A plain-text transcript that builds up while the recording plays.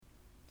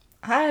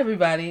Hi,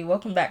 everybody.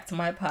 Welcome back to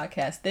my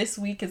podcast. This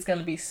week is going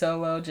to be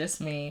solo,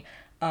 just me.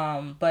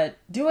 But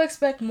do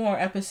expect more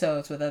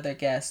episodes with other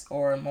guests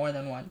or more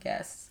than one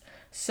guest.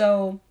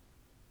 So,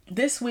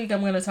 this week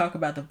I'm going to talk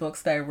about the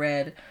books that I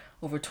read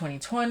over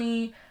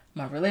 2020,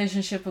 my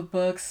relationship with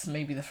books,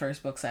 maybe the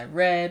first books I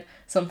read,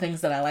 some things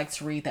that I like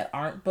to read that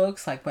aren't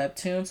books, like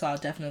webtoons. So, I'll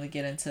definitely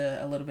get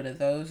into a little bit of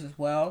those as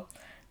well.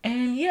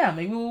 And yeah,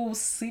 maybe we'll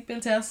sleep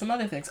into some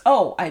other things.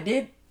 Oh, I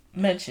did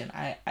mention,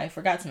 I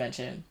forgot to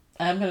mention,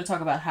 I'm going to talk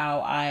about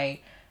how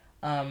I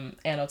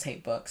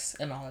annotate books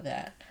and all of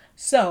that.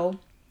 So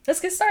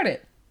let's get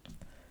started.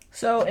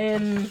 So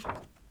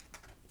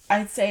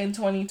I'd say in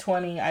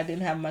 2020, I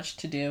didn't have much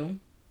to do.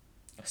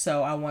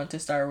 So I wanted to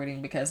start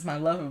reading because my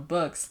love of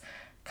books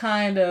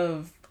kind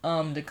of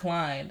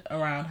declined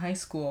around high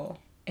school.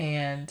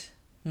 And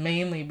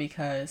mainly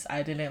because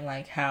I didn't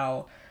like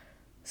how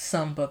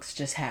some books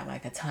just had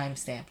like a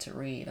timestamp to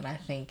read. And I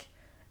think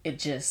it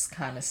just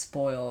kind of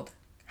spoiled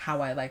how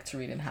I like to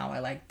read and how I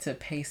like to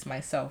pace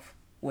myself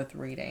with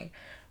reading.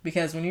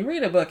 Because when you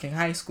read a book in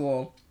high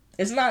school,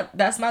 that's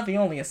not the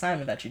only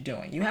assignment that you're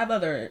doing. You have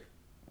other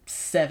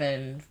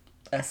 7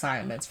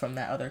 assignments from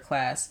that other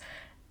class,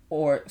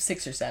 or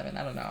 6 or 7,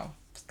 I don't know.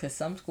 Because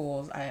some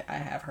schools I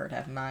have heard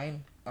have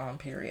 9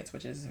 periods,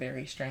 which is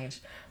very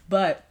strange.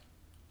 But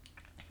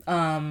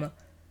um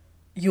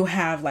you'll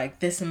have like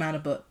this amount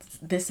of books,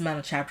 this amount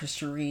of chapters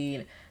to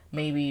read,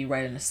 maybe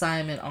write an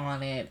assignment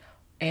on it,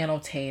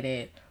 annotate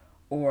it,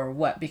 or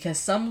what. Because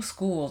some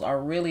schools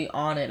are really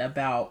on it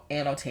about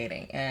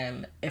annotating.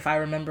 And if I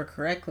remember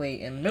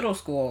correctly, in middle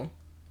school,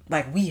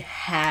 like we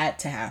had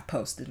to have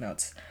post-it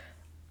notes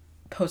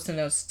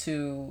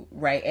to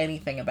write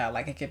anything about.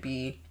 Like it could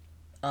be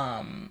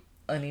an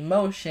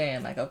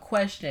emotion, like a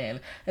question.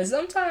 And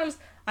sometimes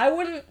I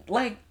wouldn't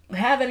like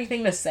have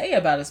anything to say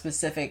about a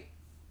specific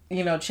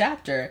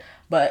chapter,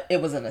 but it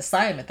was an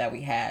assignment that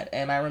we had.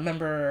 And I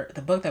remember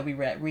the book that we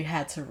read, we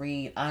had to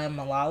read I Am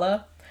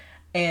Malala,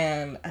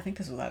 and I think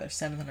this was either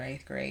 7th or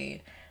 8th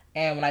grade.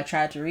 And when I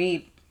tried to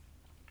read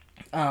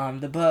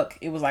the book,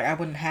 it was like I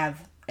wouldn't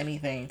have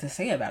anything to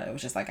say about it. It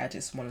was just like I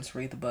just wanted to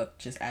read the book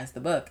just as the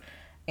book.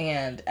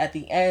 And at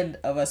the end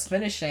of us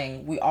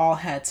finishing, we all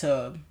had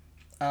to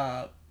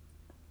uh,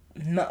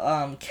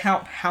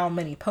 count how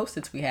many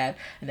post-its we had,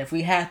 and if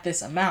we had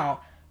this amount,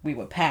 we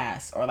would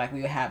pass, or like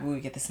we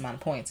would get this amount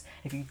of points.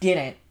 If you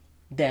didn't,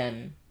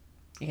 then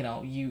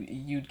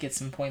you'd get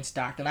some points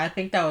docked. And I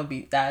think that would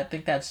be that. I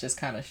think that's just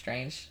kind of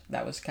strange.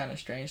 That was kind of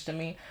strange to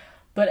me.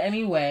 But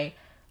anyway,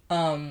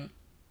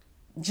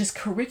 just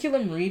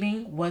curriculum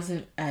reading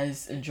wasn't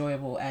as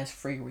enjoyable as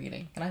free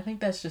reading, and I think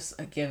that's just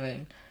a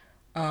given.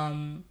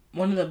 One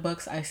of the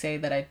books I say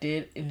that I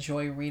did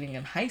enjoy reading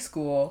in high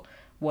school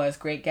was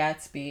Great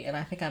Gatsby, and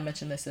I think I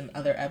mentioned this in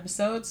other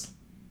episodes.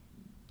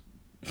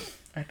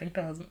 I think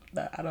that was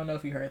that. I don't know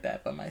if you heard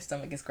that, but my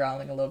stomach is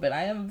growling a little bit.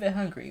 I am a bit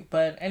hungry,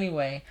 but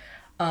anyway,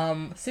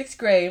 6th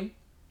grade,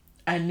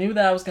 I knew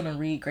that I was gonna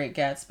read Great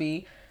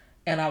Gatsby,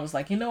 and I was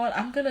like, you know what?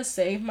 I'm gonna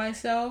save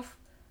myself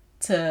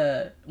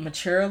to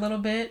mature a little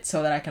bit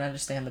so that I can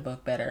understand the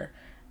book better.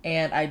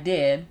 And I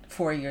did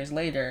 4 years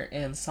later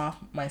in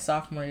my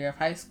sophomore year of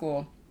high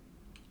school.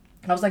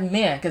 I was like,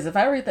 man, because if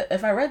I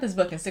read this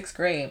book in 6th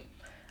grade,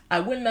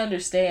 I wouldn't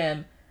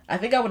understand. I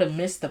think I would have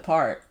missed the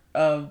part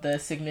of the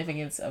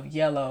significance of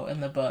yellow in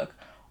the book,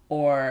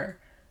 or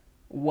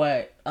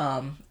what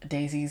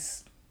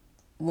Daisy's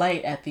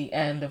light at the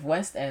end of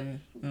West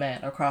End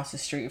meant across the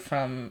street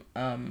from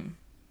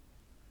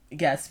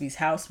Gatsby's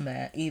house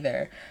meant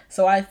either.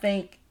 So I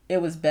think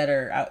it was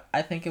better.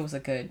 I think it was a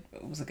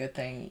good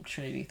thing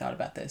Trinity thought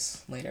about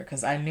this later,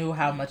 because I knew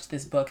how much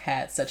this book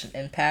had such an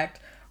impact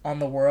on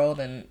the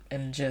world and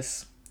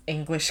just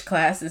English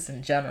classes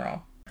in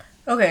general.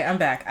 Okay, I'm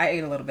back. I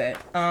ate a little bit.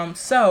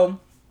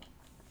 So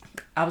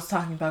I was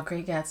talking about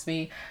Great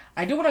Gatsby.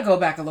 I do want to go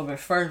back a little bit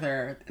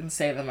further and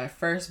say that my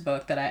first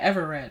book that I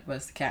ever read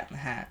was The Cat in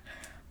the Hat.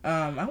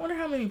 I wonder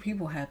how many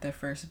people had their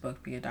first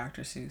book be a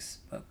Dr. Seuss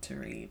book to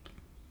read.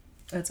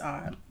 That's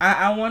odd.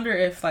 I wonder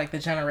if like the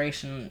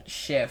generation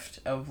shift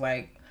of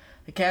like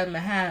The Cat in the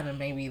Hat, and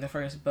maybe the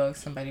first book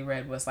somebody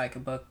read was like a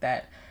book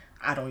that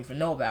I don't even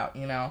know about.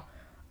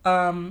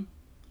 Um,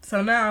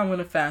 so now I'm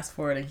gonna fast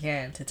forward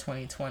again to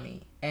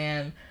 2020,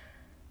 and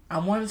I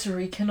wanted to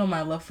rekindle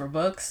my love for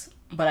books,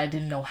 but I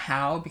didn't know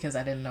how, because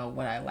I didn't know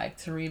what I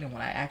liked to read and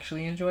what I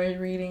actually enjoyed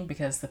reading,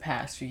 because the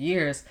past few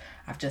years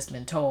I've just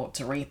been told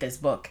to read this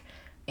book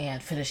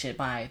and finish it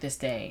by this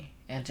day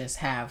and just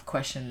have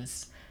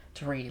questions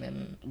to read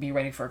and be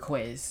ready for a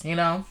quiz.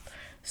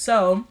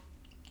 So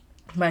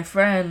my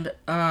friend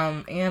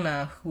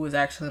Anna, who was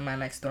actually my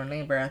next door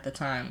neighbor at the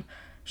time,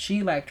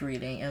 she liked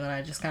reading, and then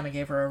I just kind of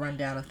gave her a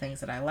rundown of things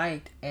that I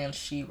liked, and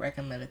she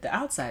recommended The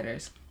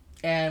Outsiders.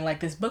 And like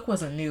this book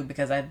wasn't new,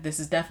 because this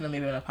has definitely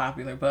been a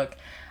popular book.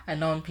 I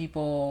known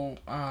people.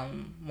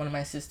 One of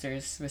my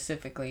sisters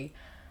specifically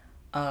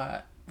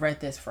read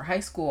this for high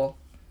school,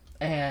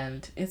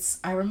 And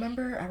I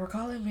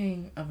recall it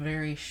being a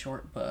very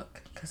short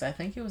book because I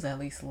think it was at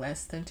least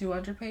less than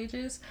 200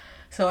 pages.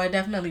 So I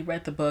definitely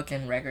read the book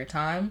in record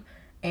time.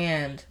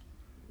 And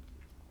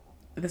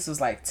this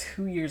was like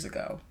 2 years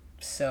ago.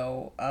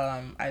 So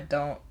I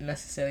don't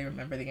necessarily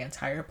remember the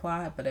entire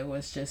plot, but it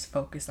was just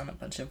focused on a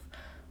bunch of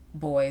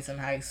boys in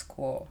high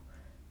school.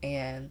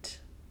 And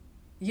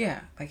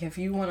yeah, like if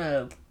you want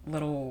a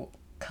little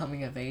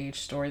coming of age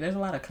story, there's a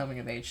lot of coming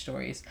of age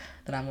stories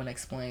that I'm going to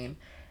explain.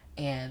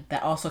 And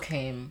that also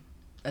came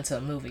into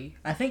a movie.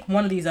 I think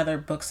one of these other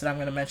books that I'm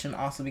going to mention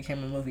also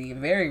became a movie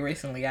very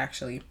recently,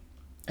 actually.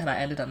 And I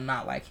ended up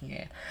not liking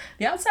it.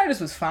 The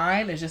Outsiders was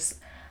fine. It's just,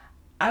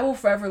 I will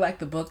forever like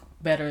the book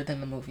better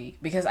than the movie.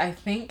 Because I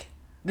think,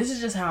 this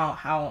is just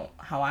how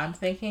I'm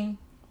thinking.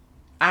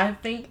 I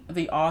think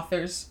the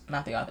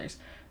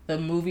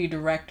movie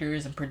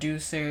directors and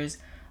producers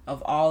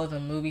of all of the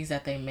movies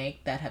that they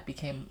make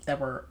that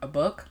were a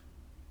book,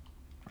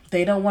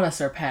 they don't want to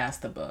surpass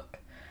the book.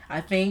 I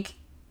think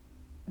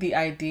the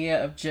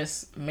idea of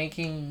just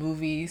making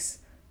movies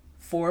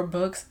for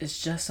books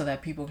is just so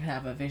that people can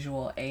have a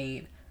visual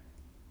aid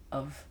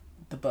of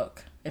the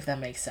book, if that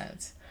makes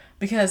sense.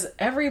 Because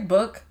every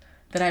book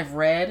that I've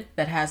read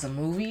that has a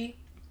movie,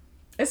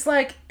 it's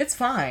like, it's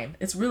fine.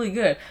 It's really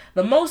good.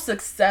 The most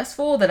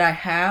successful that I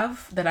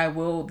have that I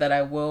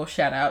will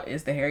shout out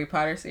is the Harry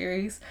Potter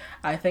series.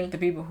 I think the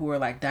people who are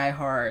like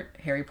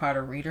diehard Harry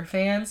Potter reader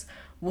fans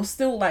will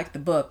still like the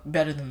book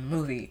better than the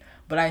movie.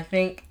 But I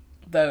think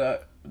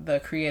the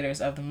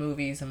creators of the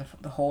movies and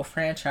the whole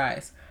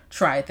franchise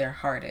tried their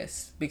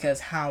hardest because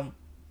how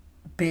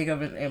big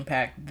of an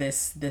impact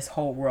this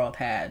whole world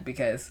had,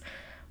 because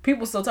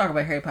people still talk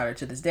about Harry Potter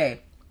to this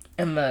day,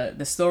 and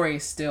the story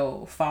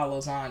still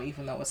follows on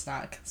even though it's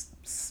not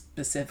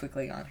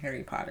specifically on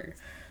Harry Potter.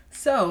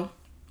 So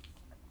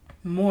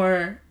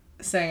more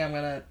saying, I'm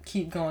gonna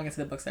keep going into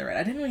the books I read.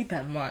 I didn't read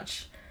that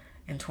much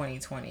in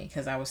 2020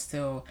 because I was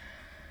still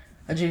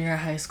a junior in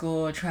high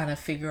school trying to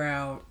figure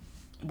out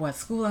what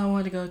school I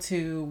wanted to go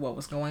to, what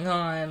was going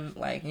on,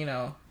 like,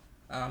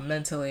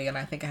 mentally. And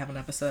I think I have an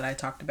episode I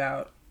talked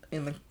about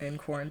in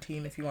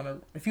quarantine. If you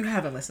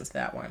haven't listened to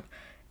that one,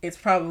 it's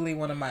probably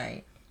one of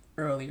my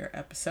earlier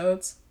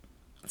episodes.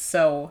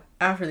 So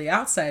after The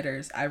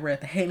Outsiders, I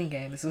read The Hating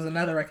Game. This was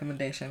another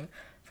recommendation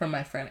from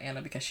my friend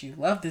Anna because she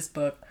loved this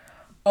book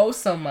oh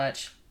so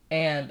much,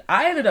 and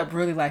I ended up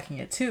really liking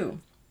it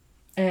too.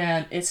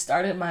 And it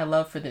started my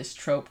love for this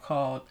trope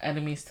called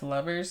enemies to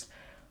lovers,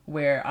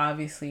 where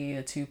obviously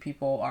the two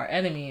people are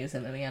enemies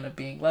and then they end up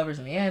being lovers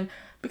in the end,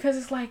 because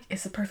it's like,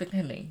 it's a perfect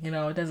ending.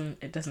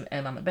 It doesn't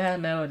end on a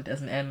bad note. It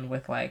doesn't end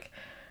with like,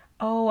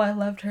 oh, I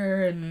loved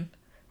her and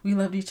we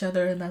loved each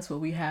other and that's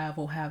what we have.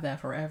 We'll have that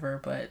forever,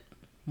 but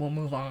we'll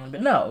move on.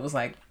 But no, it was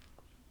like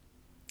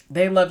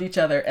they loved each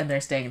other and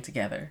they're staying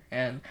together.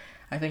 And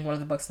I think one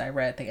of the books that I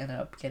read, they ended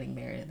up getting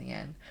married in the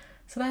end.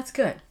 So that's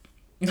good.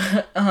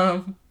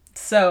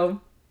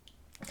 So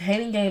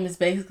Hating Game is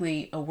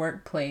basically a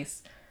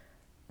workplace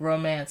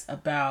romance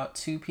about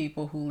two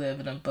people who live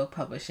in a book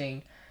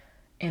publishing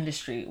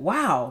industry.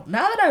 Wow,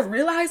 now that I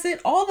realize it,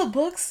 all the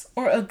books,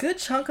 or a good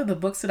chunk of the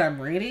books that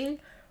I'm reading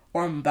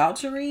or I'm about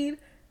to read,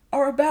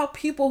 are about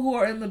people who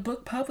are in the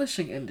book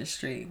publishing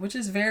industry, which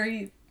is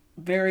very,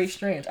 very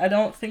strange. I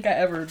don't think I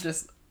ever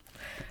just,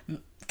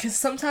 because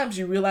sometimes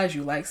you realize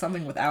you like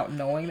something without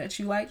knowing that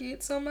you like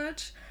it so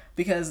much,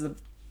 because the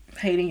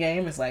Hating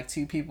Game is like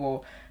two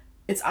people.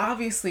 It's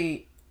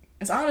honestly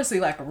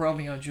like a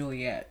Romeo and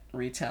Juliet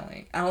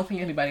retelling. I don't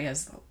think anybody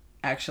has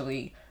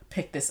actually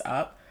picked this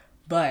up,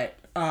 but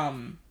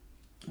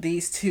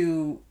these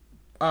two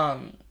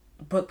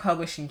book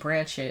publishing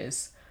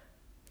branches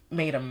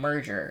made a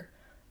merger,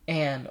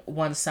 and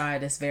one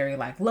side is very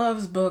like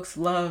loves books,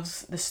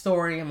 loves the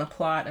story and the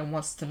plot, and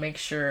wants to make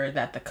sure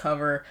that the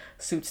cover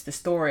suits the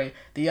story.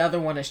 The other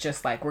one is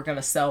just like, we're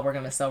gonna sell,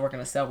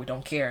 we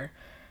don't care.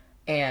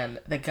 And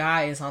the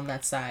guy is on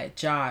that side,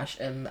 Josh,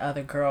 and the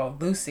other girl,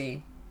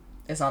 Lucy,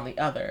 is on the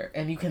other.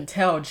 And you can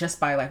tell just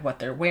by like what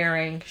they're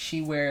wearing.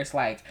 She wears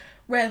like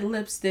red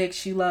lipstick.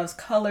 She loves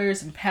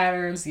colors and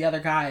patterns. The other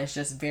guy is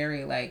just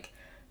very like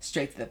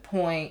straight to the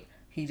point.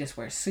 He just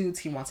wears suits.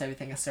 He wants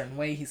everything a certain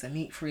way. He's a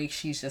neat freak.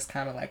 She's just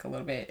kind of like a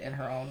little bit in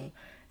her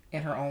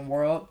own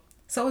world.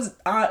 So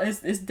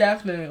it's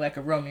definitely like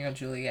a Romeo and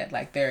Juliet.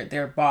 Like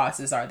their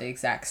bosses are the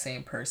exact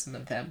same person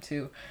of them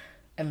too,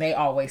 and they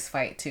always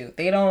fight too.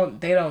 They don't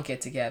get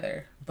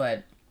together,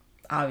 but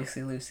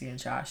obviously Lucy and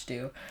Josh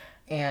do,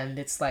 and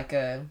it's like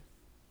the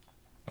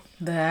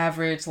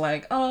average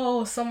like,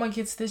 oh, someone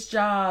gets this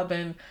job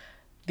and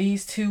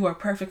these two are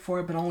perfect for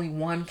it, but only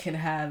one can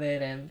have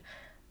it. And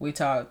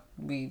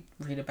we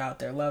read about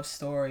their love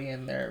story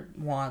and their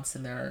wants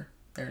and their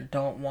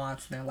don't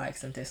wants and their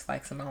likes and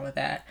dislikes and all of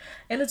that.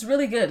 And it's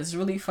really good. It's a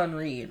really fun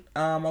read.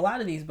 A lot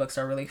of these books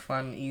are really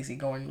fun,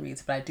 easygoing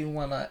reads, but I do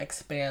want to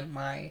expand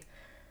my,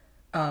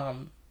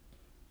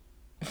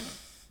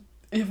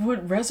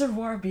 would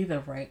reservoir be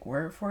the right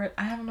word for it?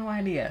 I have no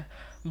idea.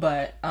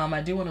 But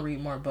I do want to read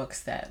more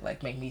books that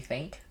like make me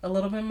think a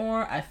little bit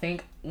more. I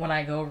think when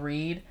I go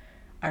read,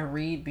 I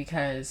read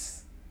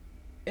because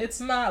it's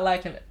not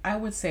like I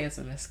would say it's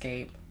an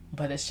escape,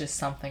 but it's just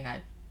something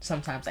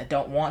sometimes I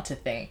don't want to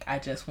think. I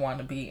just want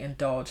to be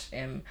indulged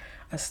in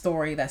a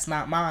story that's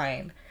not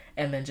mine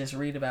and then just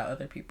read about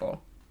other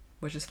people,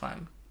 which is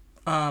fun.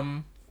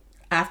 Um,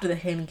 After the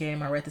Hidden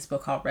Game, I read this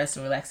book called Rest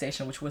and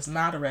Relaxation, which was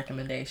not a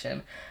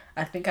recommendation.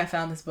 I think I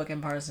found this book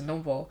in Barnes and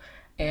Noble,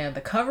 and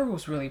the cover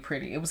was really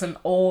pretty. It was an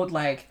old,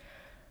 like,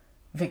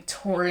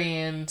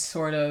 Victorian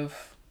sort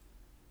of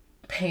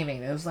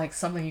painting. It was like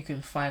something you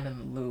can find in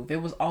the Louvre. It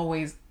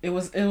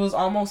was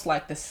almost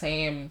like the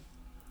same,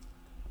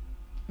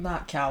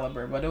 not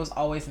caliber, but it was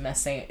always in that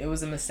same, it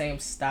was in the same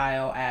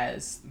style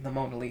as the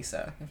Mona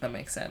Lisa, if that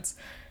makes sense.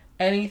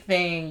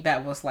 Anything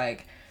that was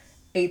like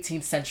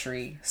 18th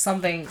century,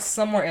 something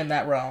somewhere in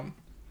that realm.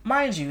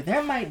 Mind you,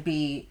 there might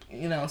be,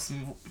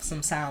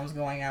 some sounds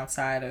going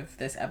outside of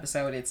this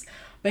episode. It's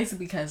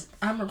basically because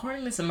I'm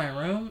recording this in my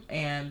room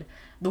and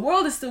the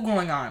world is still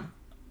going on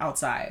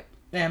outside.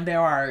 And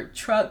there are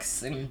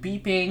trucks and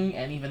beeping,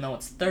 and even though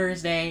it's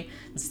Thursday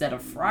instead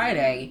of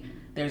Friday,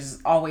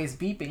 there's always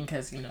beeping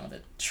because,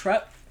 the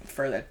truck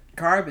for the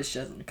garbage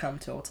doesn't come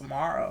till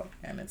tomorrow,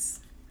 and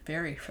it's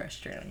very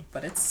frustrating.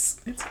 But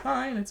it's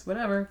fine, it's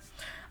whatever.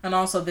 And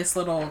also that's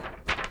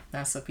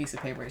a piece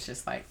of paper, it's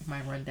just like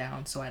my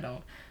rundown so I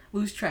don't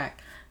lose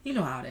track. You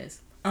know how it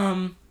is.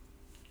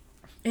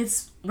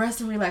 It's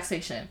Rest and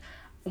Relaxation.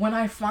 When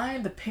I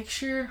find the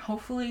picture,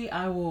 hopefully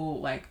I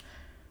will like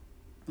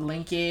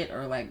link it,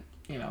 or like,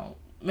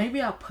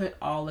 maybe I'll put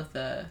all of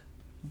the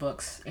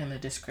books in the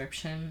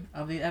description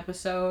of the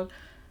episode,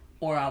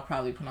 or I'll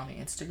probably put on the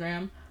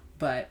Instagram.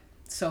 But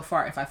so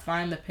far, if I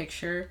find the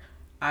picture,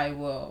 I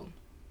will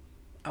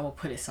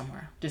put it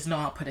somewhere. Just know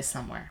I'll put it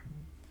somewhere.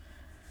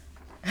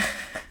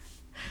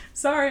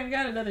 Sorry, I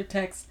got another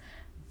text.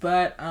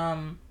 But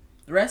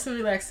Rest and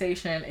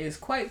Relaxation is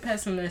quite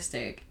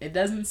pessimistic.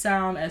 It's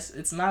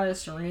not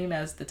as serene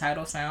as the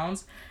title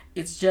sounds.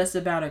 It's just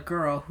about a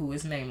girl who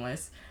is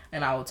nameless,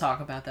 and I will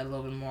talk about that a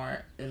little bit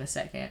more in a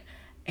second.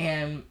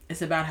 And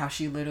it's about how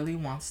she literally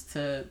wants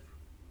to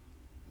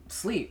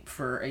sleep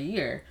for a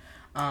year,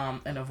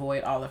 and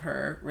avoid all of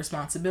her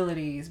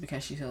responsibilities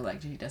because she feels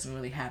like she doesn't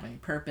really have any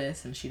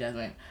purpose, and she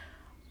doesn't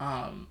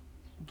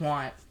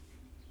want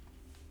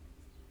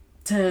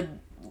to.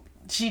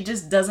 She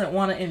just doesn't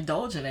want to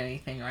indulge in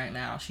anything right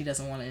now. She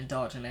doesn't want to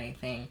indulge in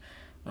anything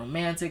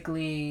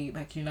romantically.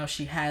 Like,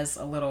 she has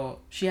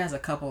a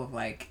couple of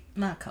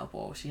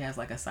she has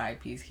like a side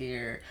piece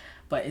here,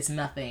 but it's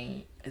not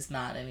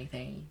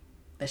anything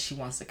that she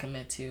wants to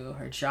commit to.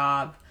 Her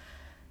job,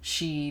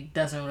 she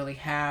doesn't really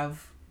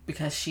have,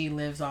 because she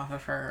lives off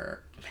of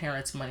her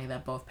parents' money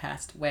that both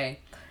passed away,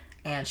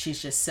 and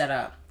she's just set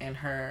up in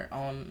her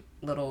own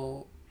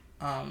little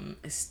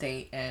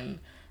estate in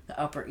the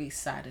Upper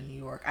East Side of New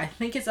York. I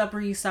think it's Upper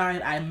East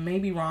Side. I may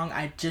be wrong.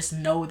 I just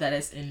know that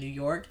it's in New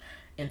York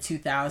in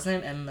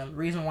 2000, and the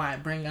reason why I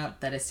bring up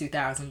that it's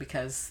 2000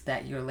 because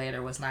that year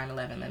later was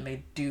 9/11, and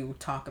they do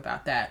talk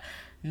about that.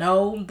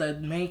 No, the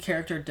main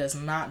character does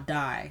not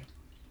die.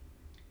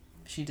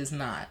 She does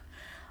not.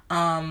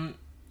 The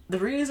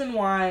reason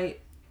why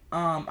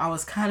I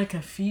was kind of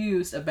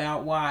confused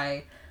about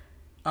why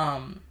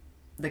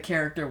the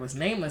character was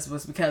nameless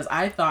was because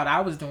I thought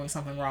I was doing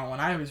something wrong when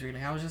I was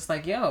reading. I was just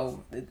like,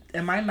 yo,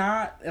 am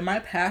I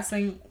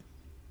passing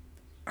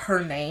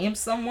her name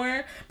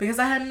somewhere? Because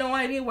I had no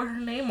idea what her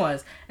name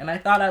was, and I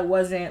thought I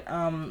wasn't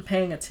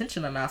paying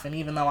attention enough. And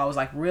even though I was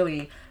like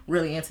really,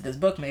 really into this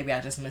book, maybe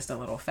I just missed a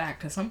little fact,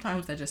 because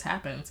sometimes that just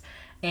happens.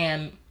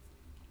 And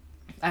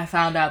I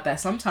found out that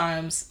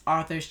sometimes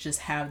authors just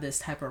have this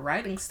type of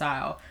writing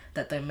style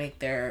that they make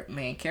their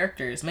main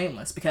characters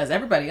nameless, because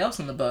everybody else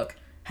in the book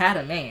had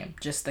a name,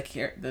 just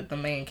the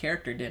main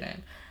character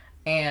didn't.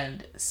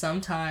 And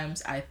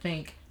sometimes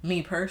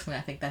me personally,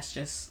 I think that's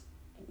just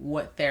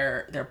what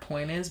their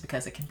point is,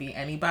 because it can be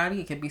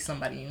anybody. It could be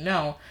somebody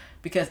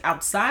because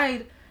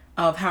outside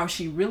of how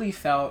she really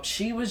felt,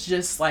 she was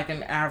just like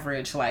an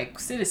average like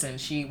citizen.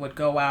 She would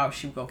go out,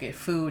 she would go get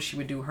food, she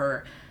would do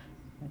her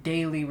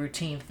daily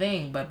routine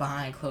thing, but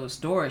behind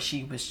closed doors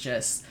she was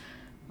just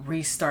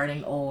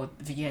restarting old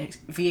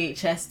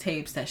VHS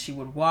tapes that she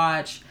would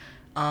watch.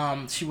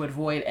 She would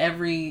avoid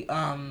every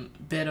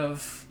bit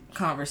of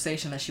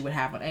conversation that she would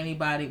have with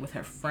anybody, with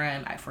her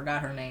friend. I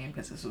forgot her name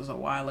because this was a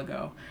while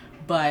ago,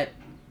 but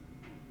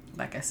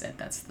like I said,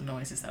 that's the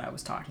noises that I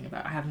was talking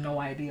about. I have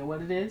no idea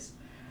what it is,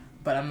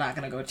 but I'm not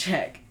gonna go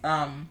check.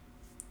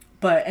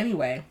 But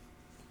anyway,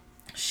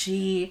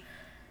 she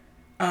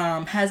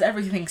has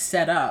everything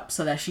set up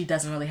so that she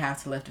doesn't really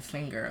have to lift a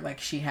finger. Like,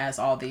 she has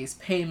all these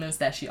payments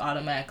that she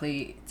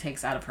automatically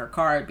takes out of her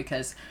card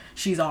because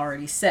she's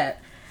already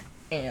set,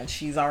 and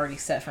she's already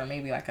set for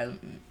maybe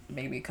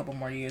a couple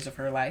more years of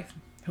her life.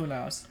 Who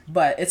knows?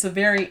 But it's a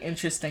very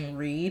interesting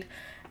read,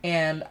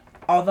 and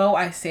although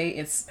I say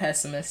it's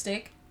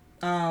pessimistic,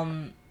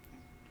 I'm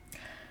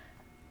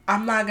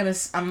not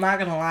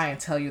gonna lie and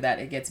tell you that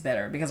it gets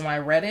better, because when I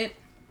read it,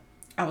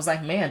 I was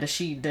like, man, does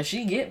she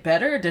get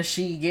better? Does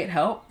she get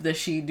help?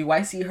 Do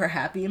I see her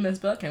happy in this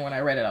book? And when I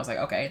read it, I was like,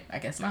 okay, I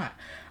guess not.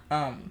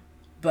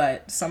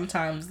 But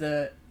sometimes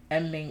the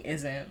ending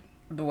isn't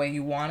the way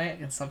you want it,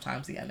 and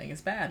sometimes the ending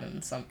is bad. And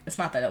it's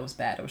not that it was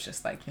bad. It was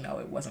just like,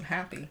 it wasn't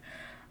happy.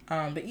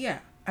 But yeah,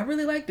 I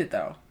really liked it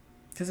though,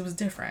 because it was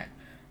different.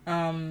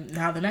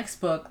 Now the next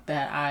book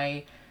that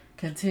I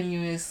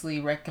continuously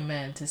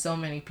recommend to so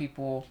many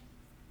people,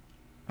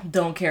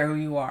 Don't Care Who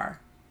You Are,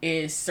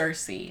 is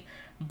Circe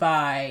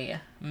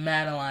by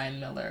Madeline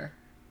Miller.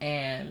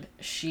 And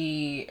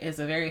she is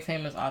a very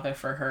famous author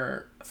for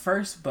her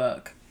first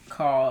book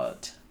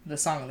called The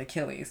Song of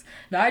Achilles.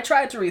 Now, I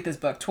tried to read this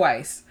book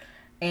twice,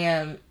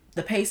 and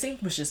the pacing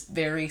was just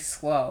very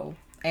slow.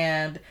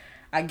 And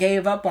I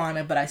gave up on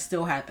it, but I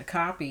still had the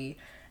copy.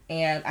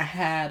 And I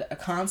had a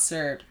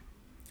concert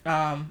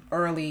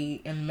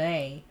early in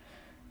May,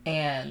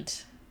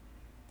 and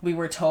we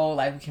were told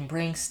like we can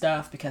bring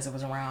stuff because it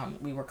was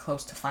we were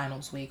close to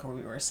finals week, or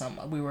we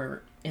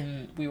were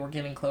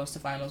getting close to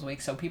finals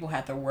week, so people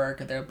had their work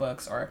or their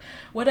books or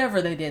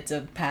whatever they did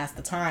to pass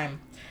the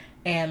time.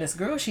 And this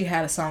girl, she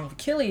had a Song of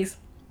Achilles,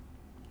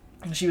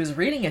 and she was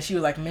reading it. She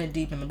was like mid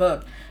deep in the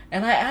book,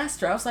 and I asked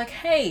her, I was like,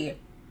 hey,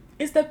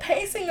 is the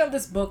pacing of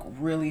this book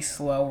really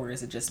slow, or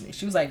is it just me?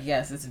 She was like,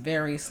 yes, it's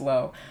very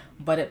slow,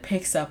 but it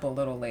picks up a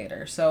little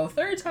later. So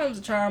third time's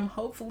a charm.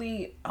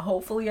 Hopefully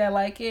I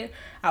like it.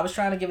 I was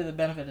trying to give it the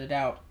benefit of the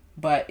doubt,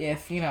 but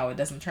if, it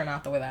doesn't turn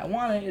out the way that I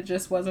wanted, it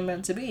just wasn't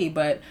meant to be.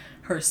 But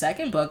her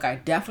second book, I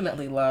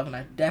definitely love, and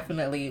I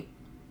definitely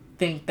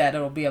think that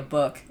it'll be a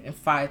book in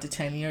 5 to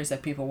 10 years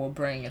that people will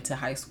bring into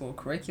high school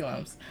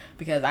curriculums,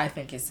 because I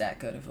think it's that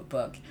good of a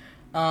book.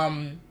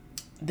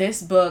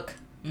 This book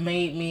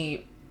made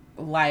me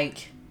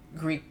like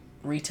Greek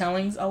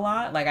retellings a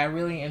lot. Like, I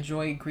really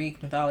enjoy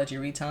Greek mythology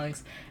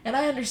retellings, and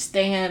I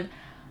understand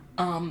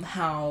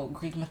how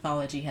Greek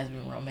mythology has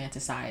been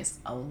romanticized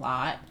a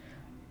lot,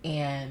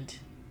 and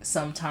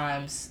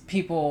sometimes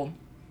people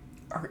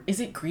is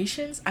it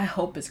Grecians? I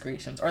hope it's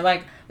Grecians, or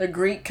like the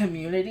Greek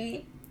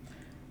community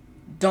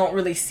don't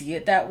really see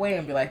it that way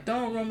and be like,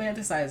 don't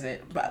romanticize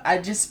it. But I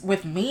just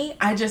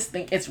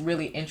think it's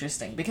really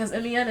interesting, because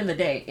in the end of the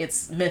day,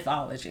 it's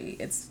mythology.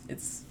 It's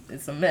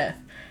a myth.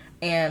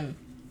 And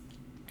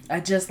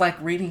I just like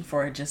reading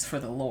for it just for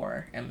the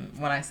lore. And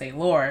when I say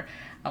lore,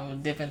 I'm going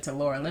to dip into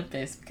Lore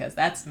Olympus, because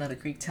that's another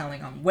Greek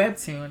telling on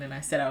Webtoon. And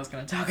I said I was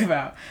going to talk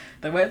about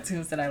the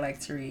Webtoons that I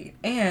like to read.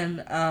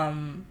 And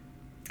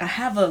I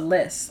have a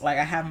list. Like,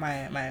 I have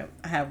I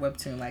have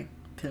Webtoon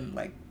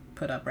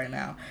put up right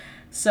now.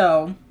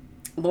 So,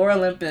 Lore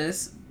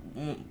Olympus,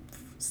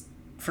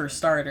 for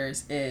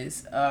starters,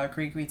 is a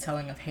Greek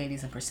retelling of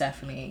Hades and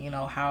Persephone.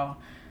 How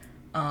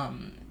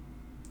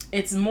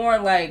it's more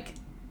like,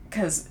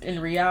 because in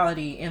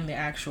reality,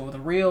 the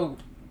real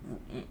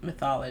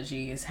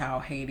mythology is how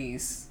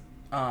Hades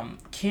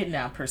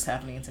kidnapped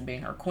Persephone into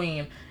being her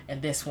queen,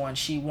 and this one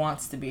she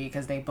wants to be,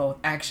 because they both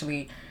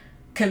actually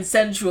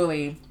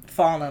consensually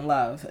fall in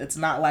love. It's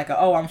not like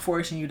I'm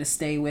forcing you to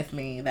stay with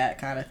me, that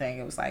kind of thing.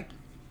 It was like,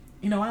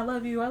 I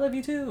love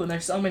you too. And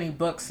there's so many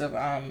books of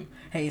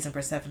Hades and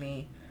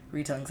Persephone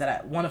retellings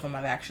that one of them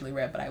I've actually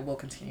read, but I will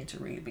continue to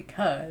read,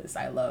 because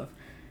I love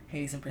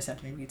Hades and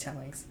Persephone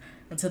retellings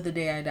until the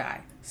day I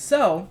die.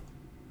 So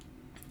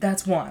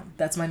that's one.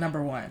 That's my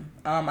number one.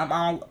 I'm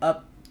all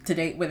up to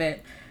date with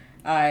it.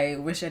 I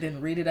wish I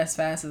didn't read it as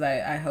fast as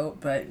I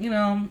hope, but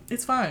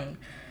it's fine.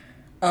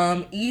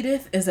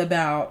 Edith is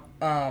about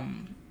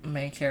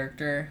main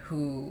character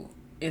who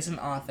is an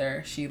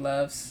author. She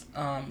loves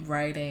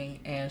writing,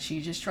 and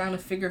she's just trying to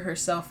figure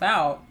herself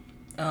out.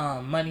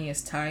 Money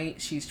is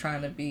tight. She's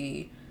trying to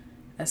be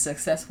as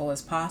successful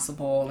as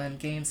possible and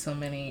gain so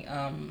many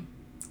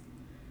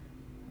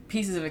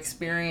pieces of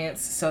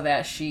experience so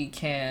that she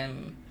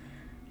can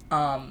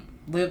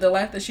live the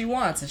life that she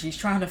wants. And she's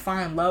trying to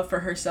find love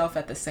for herself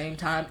at the same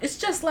time. It's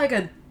just like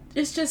a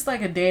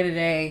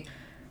day-to-day,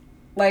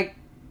 like,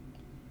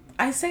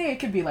 I say it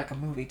could be like a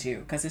movie too,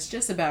 because it's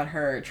just about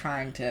her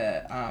trying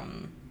to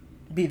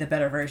be the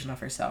better version of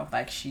herself,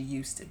 like she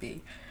used to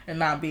be, and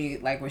not be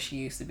like what she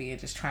used to be, and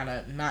just trying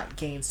to not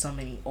gain so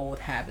many old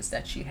habits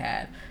that she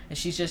had. And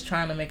she's just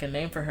trying to make a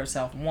name for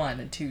herself, one,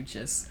 and two,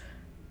 just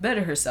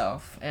better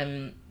herself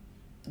and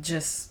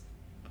just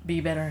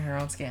be better in her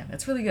own skin.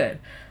 It's really good.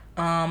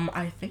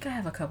 I think I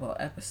have a couple of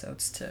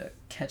episodes to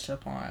catch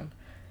up on.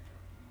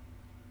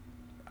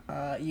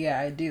 Yeah,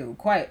 I do.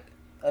 Quite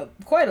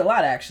a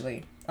lot,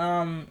 actually.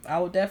 I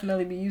will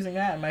definitely be using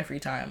that in my free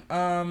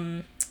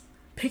time.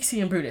 Pixie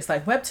and Brutus.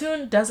 Like,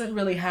 Webtoon doesn't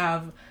really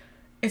have...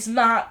 It's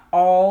not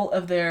all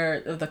of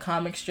the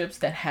comic strips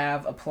that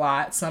have a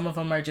plot. Some of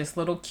them are just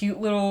cute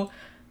little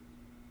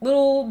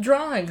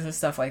drawings and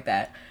stuff like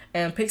that.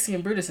 And Pixie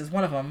and Brutus is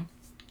one of them.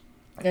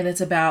 And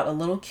it's about a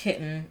little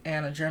kitten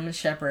and a German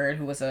Shepherd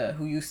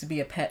who used to be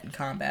a pet in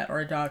combat, or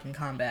a dog in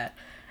combat.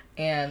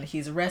 And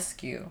he's a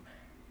rescue.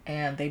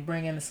 And they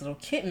bring in this little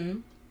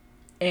kitten,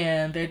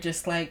 and they're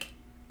just like...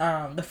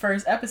 the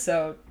first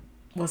episode,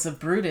 was a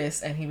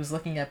Brutus, and he was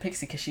looking at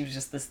Pixie because she was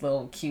just this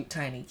little cute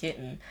tiny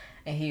kitten,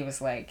 and he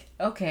was like,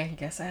 okay,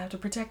 guess I have to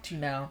protect you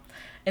now.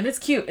 And it's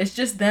cute. It's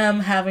just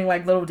them having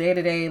like little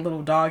day-to-day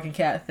little dog and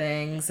cat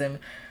things, and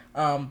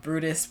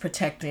Brutus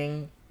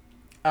protecting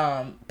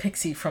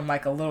Pixie from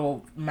like a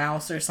little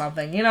mouse or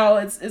something. You know,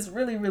 it's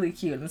really really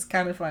cute, and it's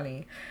kind of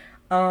funny.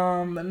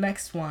 The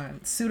next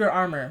one, Suitor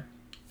Armor.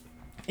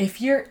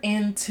 If you're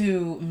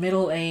into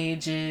Middle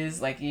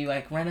Ages, like you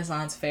like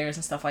Renaissance fairs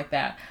and stuff like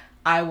that,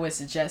 I would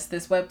suggest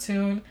this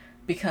webtoon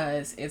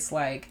because it's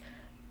like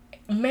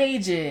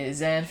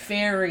mages and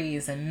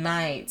fairies and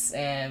knights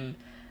and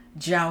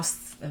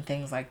jousts and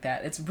things like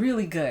that. It's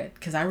really good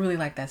because I really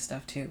like that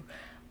stuff too.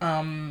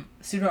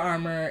 Suitor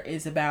Armor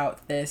is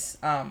about this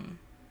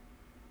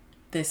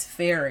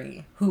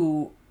fairy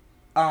who,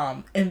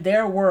 in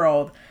their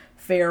world,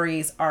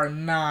 fairies are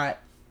not,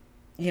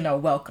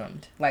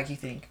 welcomed like you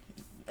think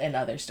in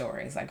other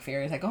stories. Like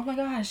fairies, like, oh my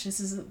gosh, this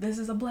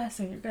is a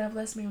blessing. You're gonna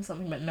bless me with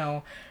something. But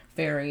no,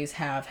 fairies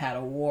have had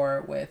a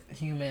war with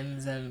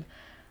humans and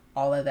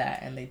all of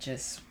that, and they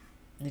just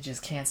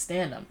can't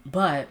stand them.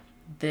 But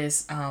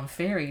this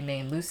fairy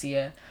named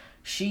Lucia,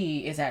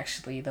 she is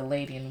actually the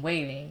lady in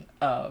waiting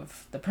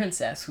of the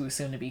princess who is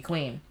soon to be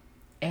queen,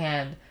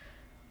 and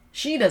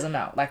she doesn't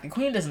know. Like the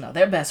queen doesn't know.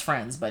 They're best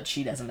friends, but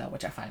she doesn't know,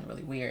 which I find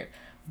really weird.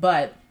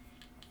 But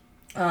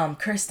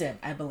Kirsten,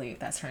 I believe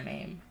that's her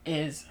name,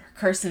 is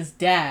Kirsten's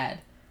dad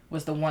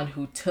was the one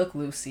who took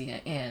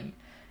Lucia in,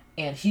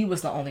 and he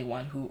was the only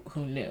one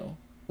who knew,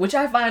 which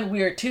I find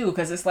weird too,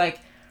 because it's like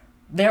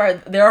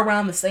they're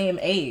around the same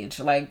age.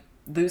 Like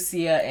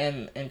Lucia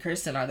and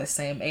Kirsten are the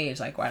same age.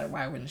 Like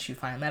why wouldn't you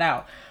find that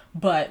out?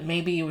 But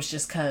maybe it was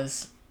just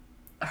because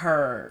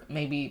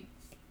maybe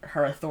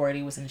her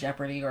authority was in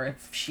jeopardy, or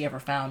if she ever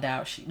found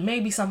out,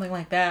 maybe something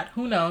like that.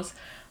 Who knows?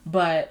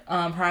 But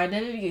her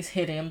identity is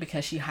hidden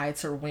because she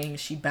hides her wings.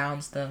 She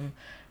bounds them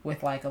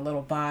with like a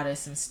little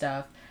bodice and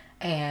stuff.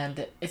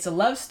 And it's a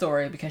love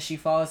story because she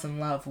falls in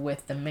love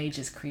with the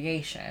mage's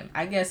creation.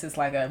 I guess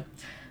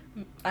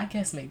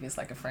maybe it's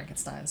like a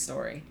Frankenstein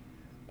story.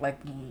 Like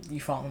you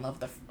fall in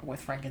love with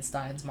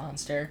Frankenstein's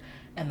monster,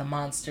 and the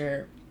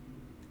monster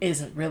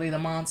isn't really the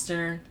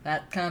monster,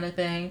 that kind of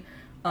thing.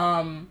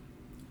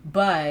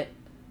 But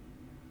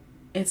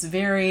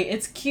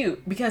it's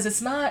cute because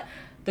it's not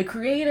the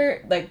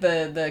creator, like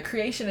the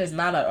creation is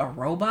not a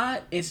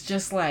robot. It's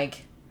just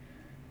like,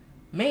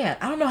 man,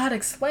 I don't know how to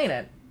explain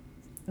it.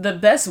 The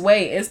best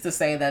way is to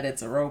say that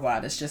it's a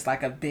robot. It's just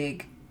like a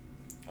big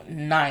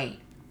knight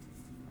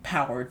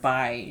powered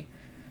by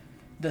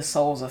the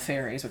souls of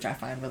fairies, which I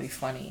find really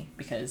funny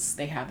because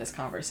they have this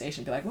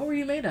conversation, be like, what were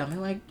you made of? And they're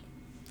like,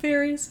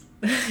 fairies.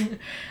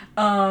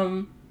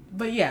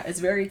 But yeah, it's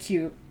very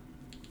cute.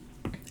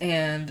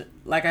 And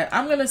like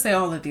I'm gonna say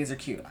all of these are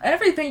cute.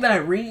 Everything that I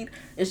read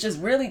is just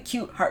really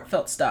cute,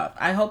 heartfelt stuff.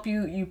 I hope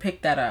you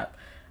pick that up.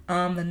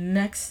 The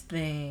next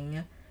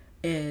thing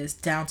is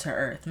Down to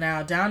Earth.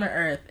 Now, Down to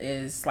Earth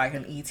is like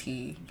an ET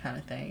kind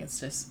of thing. It's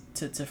just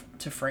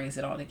to phrase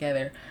it all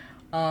together.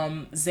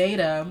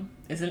 Zeta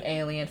is an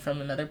alien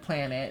from another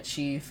planet.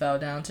 She fell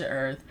down to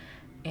Earth,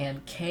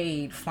 and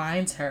Cade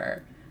finds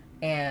her,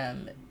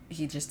 and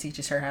he just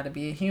teaches her how to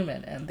be a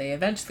human, and they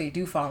eventually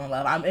do fall in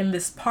love. I'm in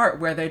this part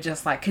where they're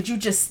just like, could you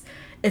just,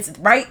 it's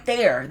right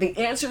there. The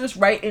answer is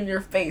right in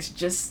your face.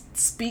 Just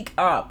speak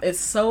up.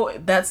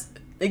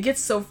 It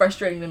gets so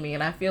frustrating to me,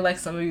 and I feel like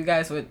some of you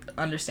guys would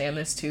understand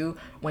this too,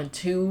 when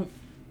two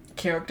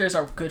characters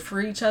are good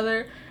for each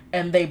other,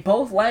 and they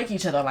both like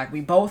each other, like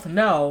we both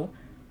know,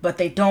 but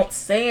they don't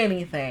say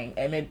anything,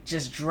 and it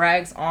just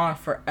drags on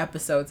for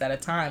episodes at a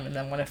time, and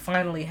then when it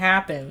finally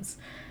happens,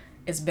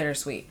 it's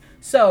bittersweet.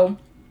 So,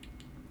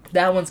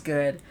 that one's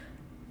good.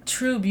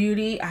 True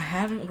Beauty, I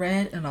haven't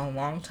read in a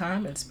long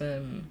time. It's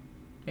been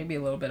maybe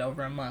a little bit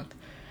over a month.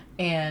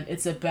 And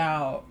it's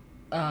about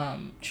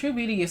True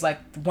Beauty is like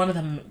one of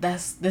them.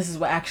 This is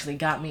what actually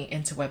got me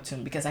into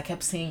Webtoon, because I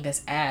kept seeing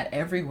this ad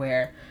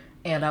everywhere,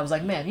 and I was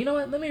like, man, you know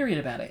what? Let me read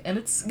about it. And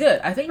it's good.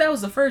 I think that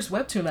was the first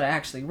Webtoon that I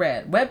actually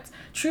read.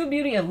 True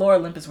Beauty and Lore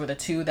Olympus were the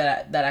two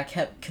that I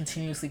kept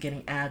continuously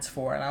getting ads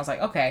for, and I was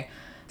like, okay,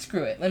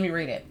 screw it, let me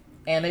read it.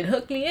 And it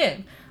hooked me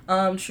in.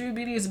 True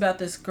Beauty is about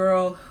this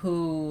girl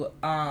who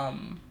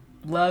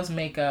loves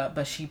makeup,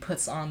 but she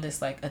puts on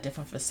this like a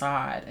different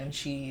facade, and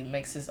she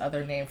makes this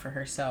other name for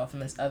herself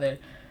and this other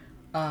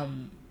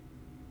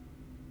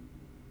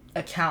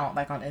account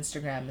like on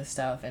Instagram and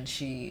stuff, and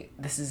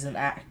this isn't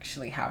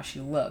actually how she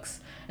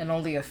looks, and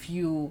only a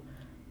few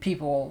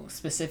people,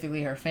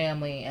 specifically her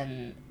family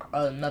and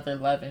another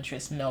love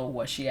interest, know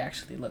what she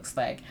actually looks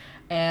like.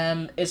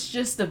 And it's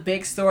just a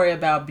big story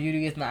about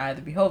beauty is in the eye of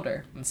the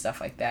beholder and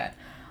stuff like that.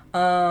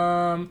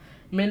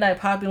 Midnight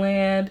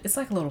Poppyland, it's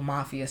like a little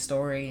mafia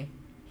story,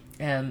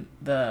 and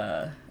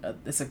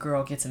it's a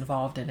girl gets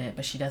involved in it,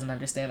 but she doesn't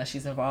understand that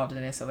she's involved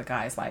in it, so the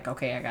guy's like,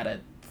 okay, I gotta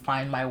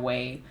find my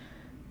way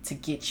to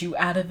get you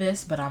out of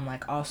this, but I'm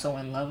like also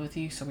in love with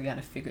you, so we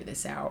gotta figure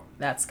this out.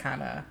 That's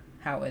kind of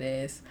how it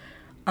is.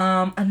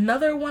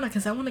 Another one,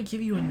 because I want to give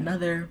you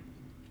another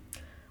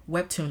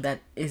webtoon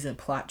that isn't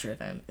plot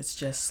driven. It's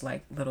just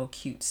like little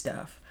cute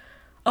stuff.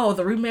 Oh,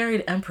 The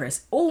Remarried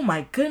Empress. Oh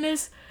my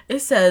goodness. It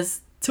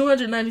says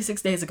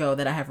 296 days ago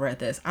that I have read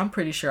this. I'm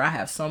pretty sure I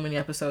have so many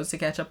episodes to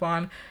catch up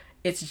on.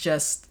 It's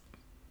just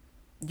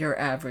your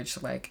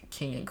average like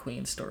king and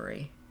queen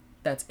story.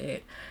 That's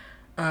it.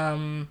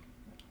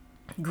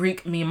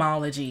 Greek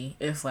memology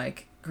is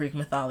like Greek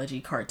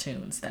mythology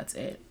cartoons. That's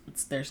it.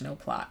 There's no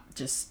plot.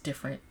 Just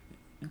different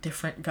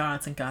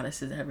gods and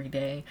goddesses every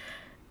day.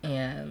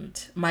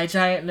 And My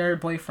Giant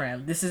Nerd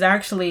Boyfriend. This is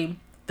actually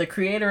the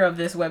creator of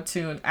this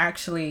webtoon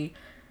actually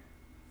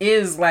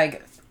is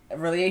like a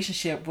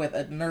relationship with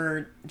a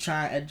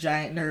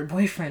giant nerd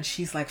boyfriend.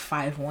 She's like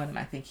 5'1" and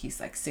I think he's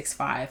like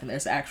 6'5", and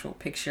there's an actual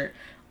picture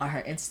on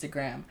her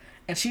Instagram.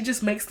 And she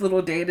just makes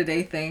little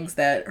day-to-day things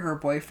that her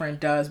boyfriend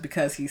does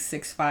because he's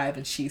 6'5"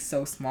 and she's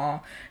so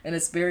small. And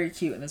it's very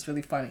cute and it's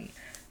really funny.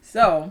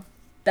 So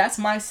that's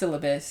my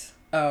syllabus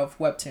of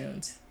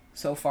webtoons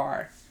so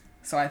far.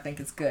 So I think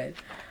it's good.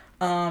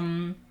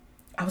 I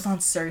was on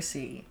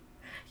Cersei.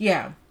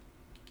 Yeah.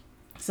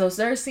 So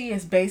Cersei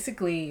is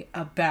basically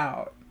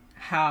about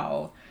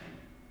how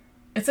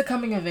it's a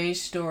coming of age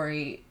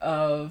story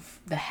of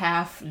the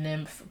half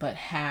nymph but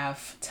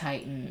half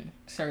titan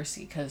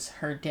Cersei, because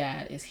her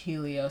dad is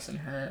Helios and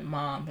her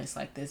mom is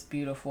like this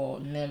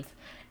beautiful nymph,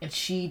 and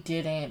she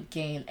didn't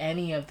gain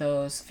any of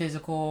those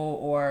physical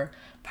or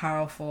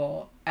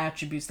powerful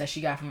attributes that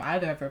she got from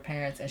either of her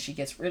parents, and she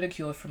gets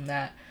ridiculed from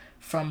that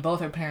from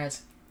both her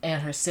parents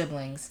and her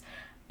siblings.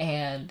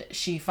 And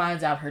she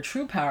finds out her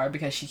true power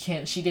because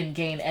she didn't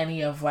gain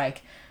any of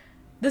like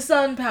the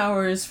sun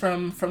powers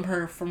from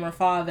her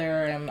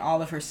father, and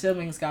all of her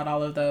siblings got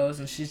all of those,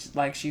 and she's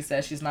like, she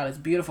says she's not as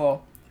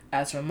beautiful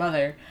as her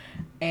mother,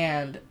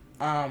 and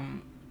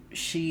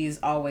she's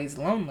always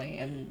lonely,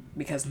 and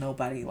because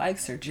nobody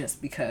likes her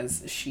just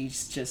because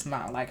she's just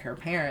not like her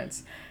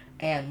parents.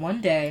 And one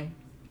day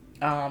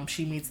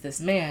she meets this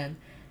man,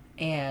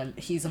 and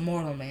he's a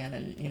mortal man,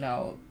 and you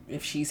know,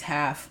 if she's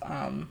half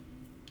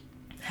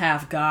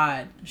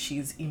god,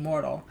 she's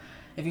immortal.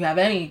 If you have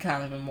any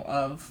kind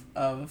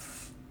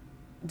of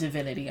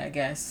divinity, I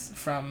guess,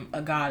 from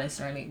a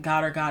goddess or any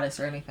god or goddess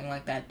or anything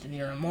like that, then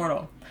you're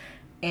immortal.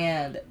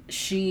 And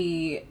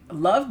she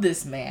loved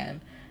this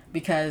man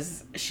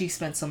because she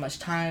spent so much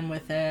time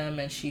with him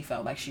and she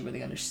felt like she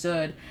really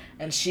understood,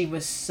 and she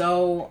was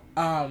so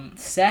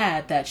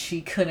sad that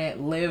she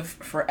couldn't live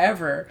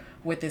forever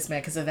with this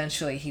man because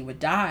eventually he would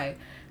die.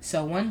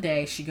 So one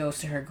day she goes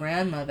to her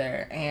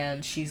grandmother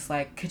and she's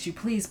like, could you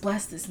please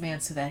bless this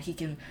man so that he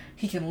can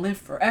live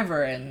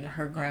forever? And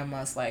her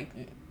grandma's like,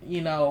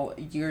 you know,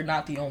 you're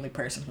not the only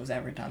person who's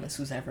ever done this,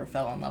 who's ever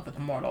fell in love with a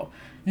mortal.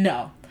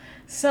 No.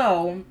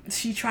 So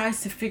she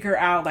tries to figure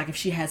out like if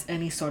she has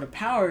any sort of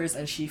powers,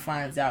 and she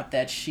finds out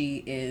that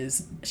she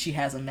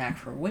has a knack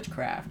for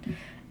witchcraft.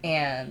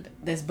 And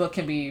this book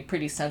can be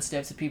pretty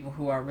sensitive to people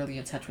who are really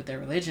in touch with their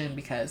religion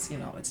because, you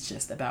know, it's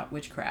just about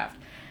witchcraft.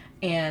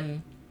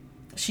 And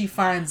she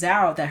finds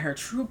out that her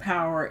true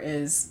power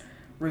is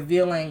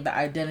revealing the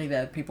identity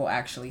that people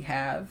actually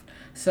have.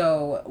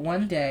 So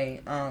one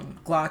day,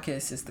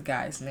 Glaucus is the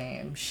guy's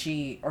name.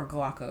 Or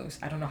Glaucos,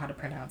 I don't know how to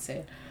pronounce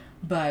it.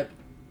 But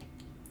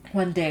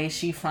one day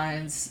she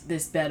finds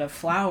this bed of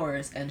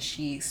flowers and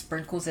she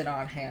sprinkles it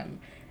on him,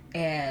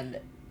 and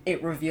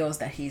it reveals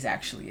that he's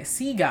actually a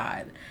sea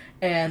god.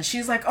 And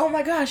she's like, oh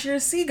my gosh, you're a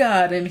sea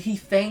god. And he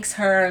thanks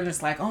her and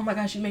it's like, oh my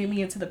gosh, you made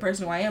me into the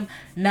person who I am.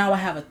 Now I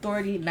have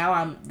authority. Now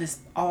I'm this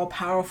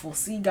all-powerful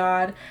sea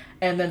god.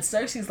 And then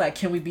Cersei's like,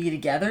 can we be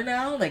together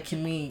now? Like,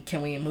 can we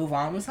move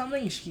on with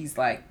something? And she's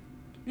like,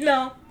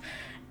 no.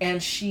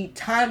 And she,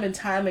 time and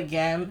time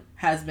again,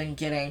 has been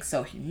getting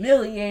so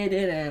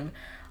humiliated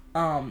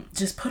and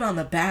just put on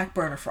the back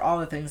burner for all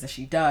the things that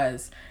she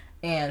does.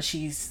 And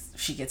she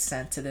gets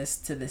sent to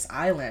this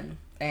island,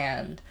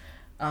 and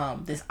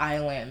this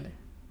island,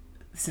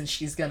 since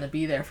she's gonna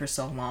be there for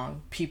so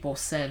long, people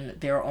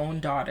send their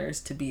own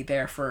daughters to be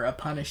there for a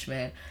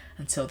punishment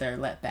until they're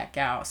let back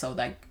out. So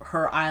like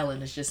her island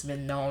has just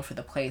been known for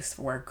the place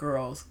where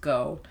girls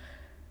go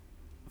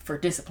for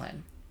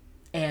discipline,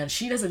 and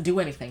she doesn't do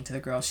anything to the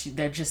girls.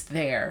 They're just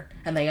there,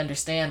 and they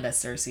understand that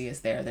Cersei is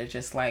there. They're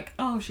just like,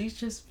 oh, she's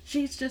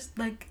just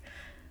like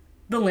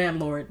the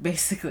landlord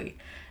basically.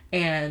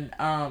 And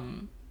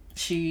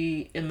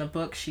in the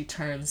book she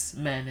turns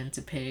men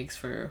into pigs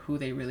for who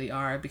they really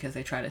are, because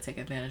they try to take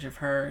advantage of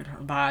her and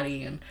her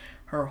body and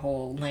her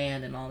whole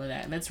land and all of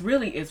that. And it's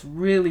really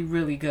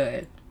really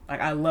good.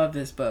 Like, I love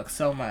this book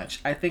so much.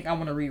 I think I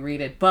want to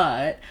reread it,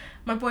 but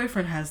my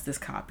boyfriend has this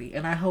copy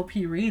and I hope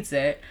he reads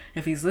it.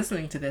 If he's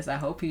listening to this, I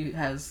hope he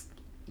has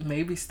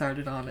maybe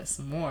started on it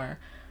some more,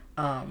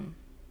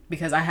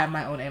 because I have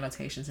my own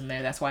annotations in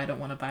there. That's why I don't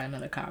want to buy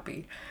another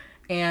copy.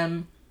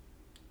 And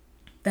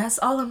that's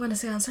all I'm going to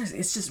say on Cersei.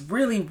 It's just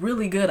really,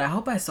 really good. I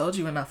hope I sold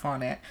you enough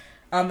on it.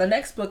 The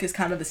next book is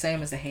kind of the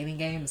same as The Hating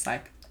Game. It's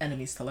like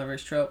enemies to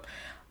lovers trope.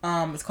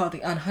 It's called The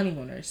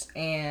Unhoneymooners.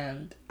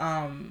 And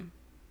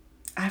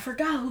I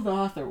forgot who the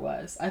author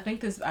was. I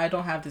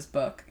don't have this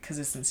book because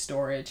it's in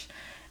storage.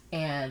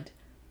 And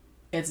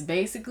It's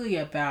basically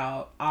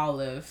about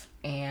Olive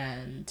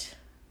and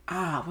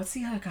what's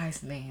the other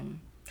guy's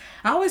name?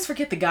 I always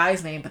forget the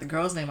guy's name, but the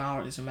girl's name I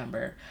always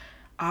remember.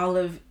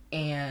 Olive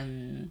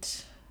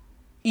and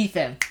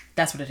Ethan.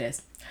 That's what it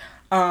is.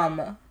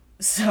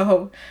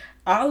 So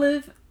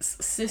Olive's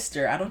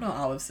sister, I don't know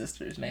Olive's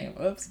sister's name.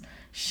 Oops.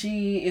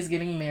 She is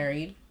getting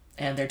married,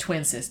 and they're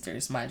twin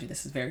sisters, mind you.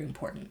 This is very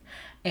important.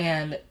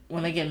 And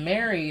when they get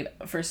married,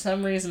 for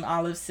some reason,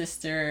 Olive's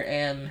sister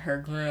and her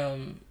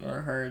groom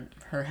or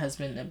her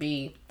husband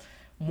Nabi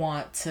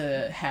want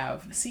to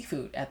have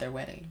seafood at their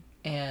wedding,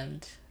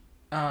 and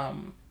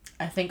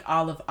I think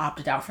Olive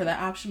opted out for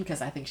that option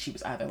because I think she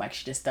was either like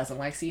she just doesn't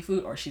like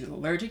seafood or she's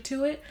allergic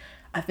to it.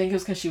 I think it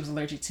was because she was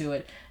allergic to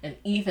it, and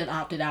Ethan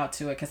opted out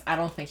to it because I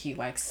don't think he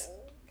likes.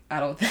 I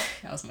don't think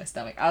that was my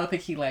stomach. I don't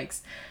think he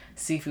likes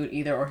seafood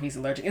either, or he's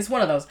allergic. It's one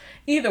of those.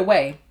 Either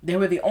way, they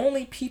were the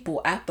only people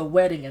at the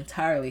wedding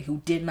entirely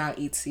who did not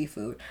eat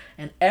seafood,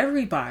 and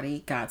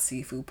everybody got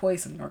seafood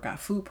poisoning or got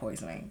food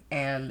poisoning,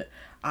 and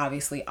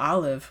obviously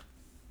Olive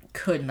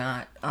could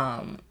not.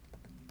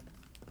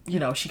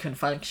 She couldn't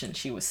function.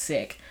 She was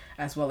sick,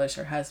 as well as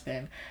her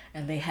husband,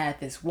 and they had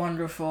this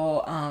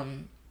wonderful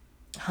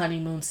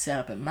honeymoon set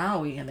up in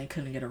Maui, and they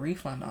couldn't get a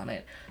refund on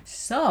it.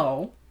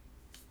 So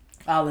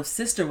Olive's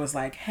sister was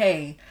like,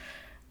 hey,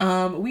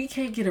 we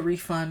can't get a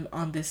refund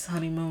on this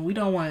honeymoon. We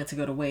don't want it to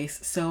go to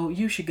waste, so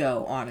you should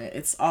go on it.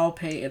 It's all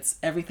paid.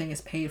 Everything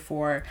is paid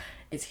for.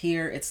 It's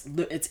here. It's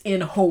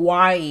in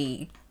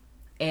Hawaii,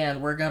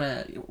 and we're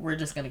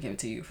just gonna give it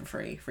to you for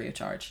free of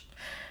charge.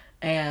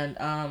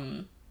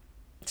 And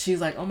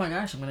she's like, oh my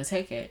gosh, I'm gonna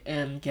take it.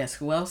 And guess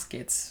who else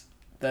gets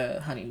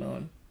the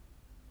honeymoon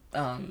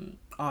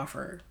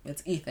offer?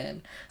 It's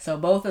Ethan. So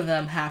both of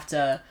them have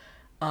to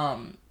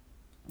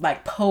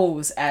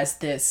pose as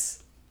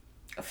this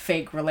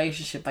fake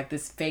relationship, like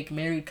this fake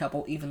married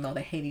couple, even though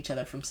they hate each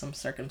other from some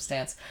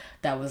circumstance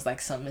that was like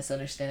some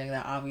misunderstanding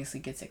that obviously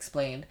gets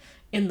explained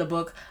in the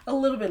book a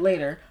little bit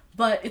later.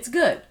 But it's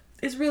good.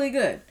 It's really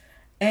good.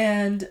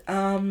 And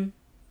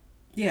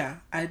yeah,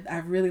 I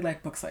really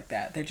like books like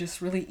that. They're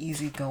just really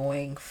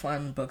easygoing,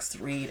 fun books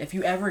to read. If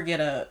you ever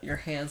get your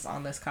hands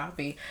on this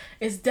copy,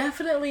 it's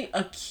definitely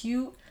a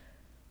cute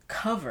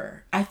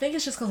cover. I think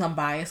it's just because I'm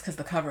biased because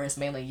the cover is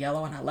mainly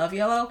yellow and I love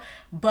yellow,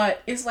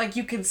 but it's like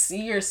you can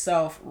see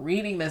yourself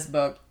reading this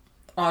book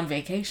on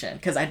vacation,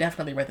 because I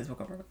definitely read this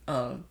book over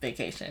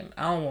vacation.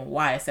 I don't know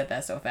why I said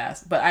that so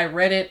fast, but I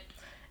read it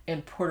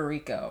in Puerto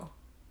Rico.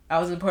 I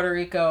was in Puerto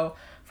Rico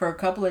for a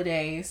couple of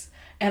days,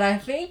 and I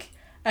think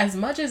as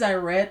much as I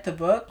read the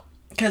book,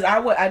 because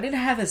I didn't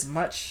have as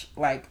much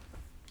like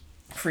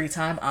free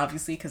time,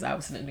 obviously, because I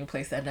was in a new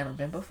place that I'd never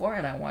been before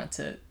and I wanted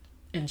to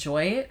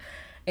enjoy it.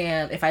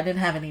 And if I didn't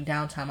have any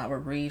downtime, I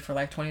would read for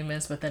like 20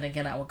 minutes, but then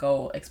again, I would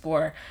go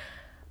explore.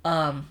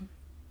 I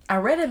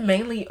read it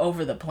mainly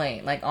over the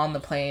plane, like on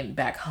the plane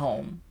back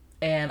home.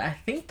 And I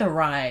think the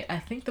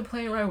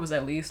plane ride was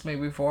at least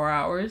maybe 4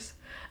 hours.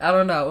 I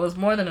don't know. It was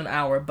more than an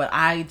hour, but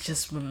I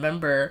just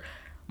remember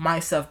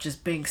myself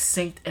just being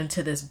synced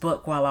into this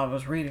book while I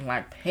was reading,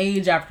 like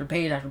page after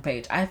page after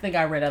page. I think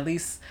I read at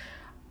least,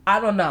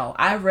 I don't know,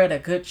 I read a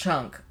good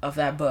chunk of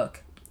that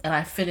book, and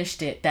I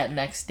finished it that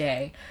next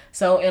day.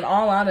 So in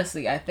all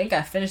honesty, I think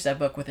I finished that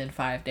book within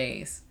 5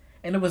 days,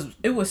 and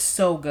it was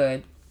so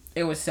good.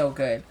 It was so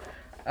good.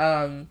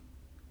 I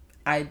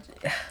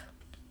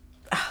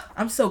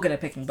I'm so good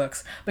at picking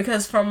books,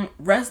 because from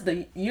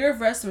the Year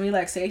of Rest and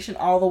Relaxation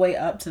all the way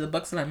up to the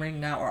books that I'm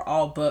reading now are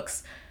all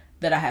books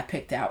that I have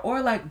picked out,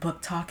 or like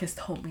Book Talk has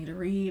told me to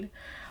read.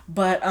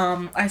 But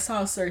I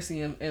saw Circe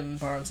in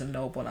Barnes and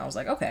Noble, and I was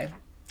like, okay,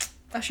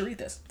 I should read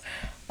this.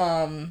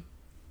 But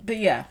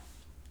yeah,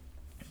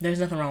 there's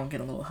nothing wrong with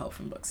getting a little help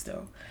from books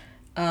still.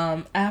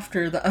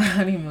 After The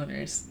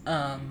Honeymooners,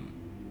 another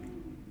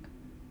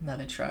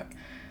truck,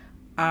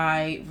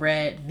 I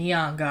read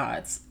Neon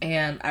Gods,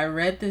 and I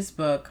read this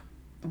book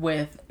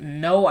with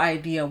no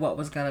idea what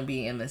was gonna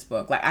be in this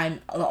book. Like,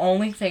 the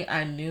only thing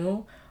I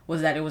knew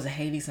was that it was a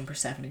Hades and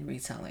Persephone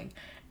retelling.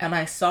 And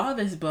I saw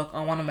this book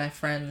on one of my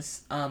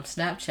friends'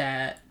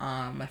 Snapchat,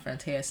 my friend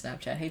Taya's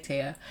Snapchat. Hey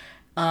Taya.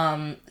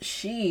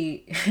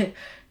 She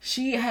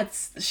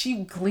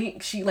she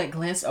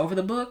glanced over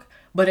the book,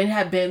 but it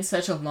had been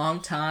such a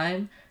long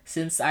time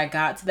since I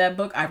got to that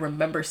book. I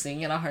remember seeing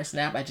it on her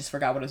Snap. I just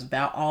forgot what it was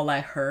about. All I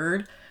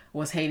heard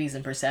was Hades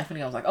and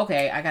Persephone. I was like,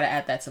 okay, I gotta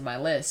add that to my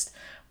list.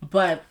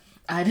 But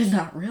I did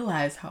not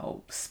realize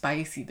how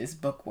spicy this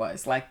book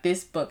was. Like,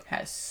 this book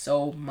has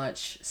so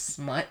much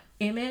smut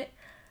in it.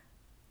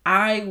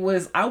 I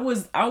was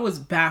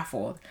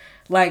baffled.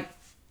 Like,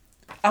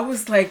 I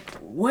was like,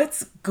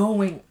 what's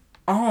going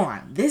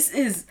on?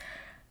 This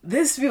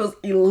feels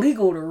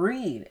illegal to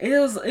read.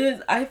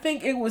 I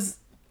think it was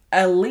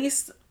at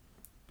least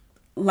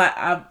like,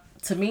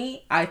 to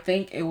me, I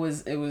think it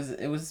was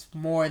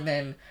more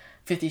than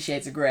 50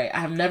 Shades of Grey. I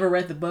have never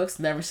read the books,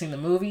 never seen the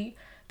movie.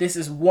 This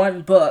is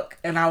one book,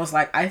 and I was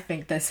like, I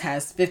think this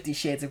has 50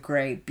 Shades of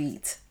Grey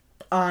beat,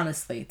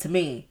 honestly, to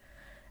me.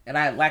 And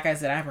like I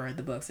said, I haven't read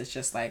the books. It's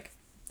just like,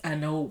 I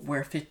know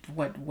what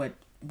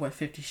what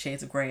 50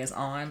 Shades of Grey is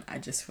on. I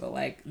just feel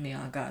like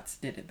Neon Gods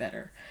did it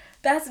better.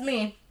 That's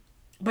me.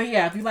 But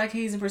yeah, if you like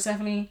Hades and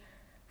Persephone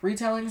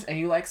retellings and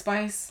you like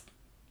spice,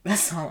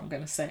 that's all I'm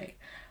gonna say.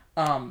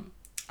 I'm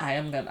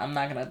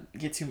not gonna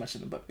get too much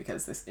in the book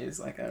because this is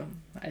like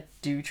I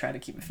do try to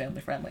keep it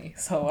family friendly.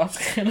 So I'm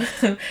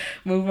gonna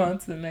move on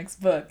to the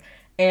next book.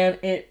 And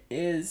it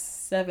is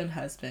Seven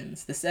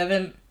Husbands. The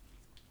Seven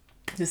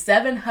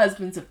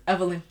Husbands of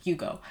Evelyn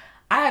Hugo.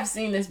 I have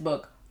seen this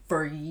book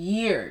for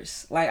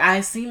years. Like,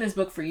 I've seen this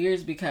book for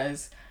years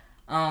because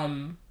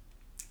I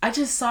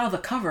just saw the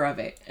cover of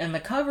it. And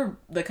the cover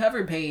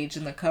page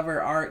and the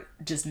cover art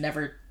just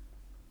never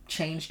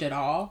changed at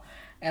all.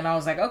 And I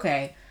was like,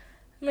 okay,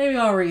 maybe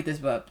I'll read this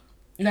book.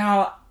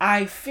 Now,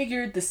 I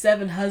figured the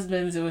Seven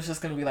Husbands, it was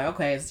just going to be like,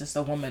 okay, it's just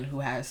a woman who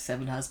has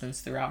 7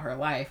 husbands throughout her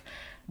life.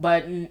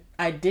 But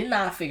I did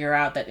not figure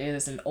out that it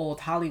is an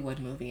old Hollywood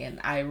movie. And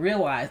I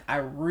realized I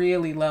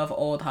really love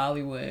old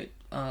Hollywood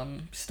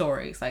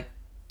stories. Like,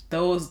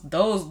 those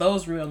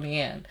reel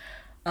me in.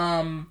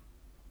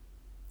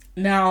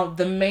 Now,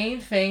 the main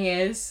thing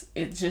is,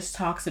 it just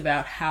talks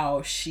about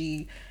how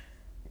she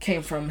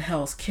came from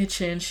Hell's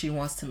Kitchen. She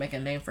wants to make a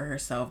name for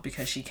herself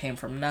because she came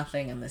from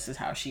nothing, and this is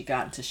how she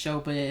got into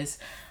showbiz.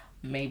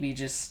 Maybe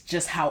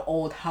just how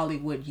old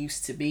Hollywood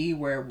used to be,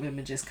 where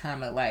women just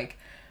kind of like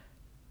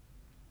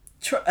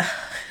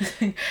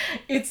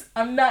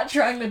I'm not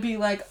trying to be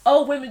like,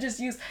 oh, women just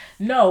use.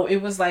 No, it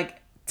was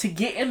like, to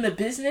get in the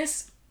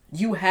business,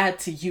 you had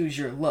to use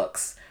your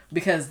looks,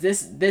 because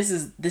this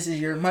is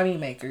your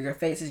moneymaker. Your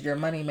face is your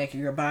moneymaker.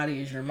 Your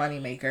body is your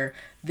moneymaker.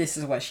 This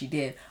is what she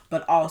did.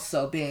 But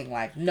also being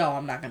like, no,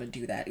 I'm not gonna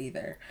do that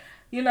either.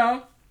 You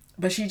know?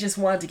 But she just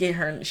wanted to get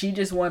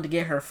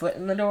her foot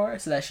in the door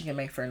so that she can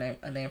make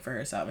a name for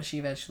herself, and she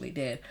eventually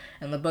did.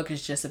 And the book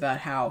is just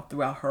about how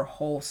throughout her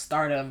whole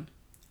stardom,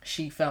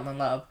 she fell in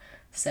love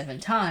 7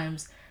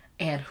 times,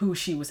 and who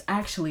she was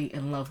actually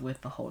in love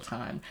with the whole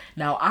time.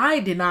 Now, I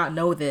did not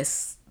know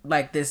this,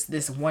 like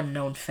this one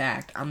known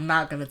fact. I'm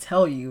not going to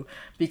tell you,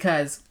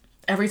 because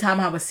every time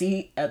I would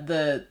see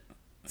the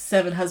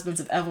 7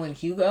 Husbands of Evelyn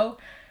Hugo,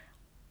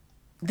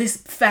 this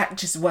fact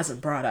just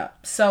wasn't brought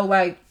up. So,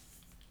 like,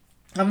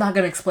 I'm not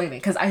going to explain it,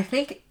 because I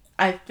think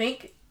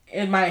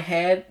in my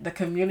head, the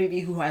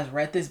community who has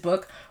read this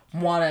book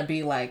want to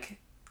be like,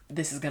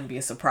 this is going to be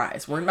a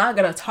surprise. We're not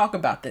going to talk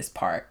about this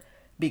part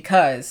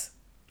because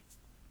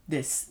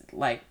this,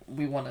 like,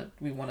 we want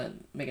to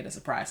make it a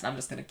surprise, and I'm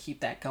just going to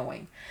keep that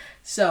going.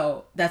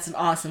 So that's an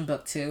awesome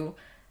book too.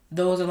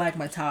 Those are like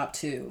my top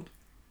 2,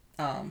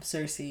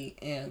 Circe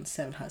and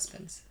 7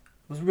 Husbands.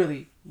 It was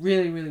really,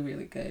 really, really,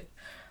 really good.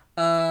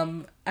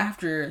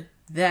 After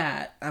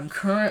that, I'm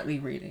currently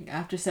reading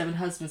After 7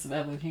 Husbands of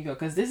Evelyn Hugo,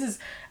 because this is,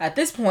 at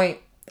this point,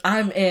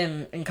 I'm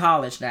in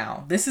college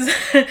now. This is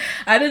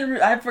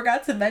I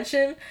forgot to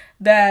mention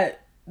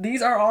that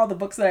these are all the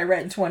books that I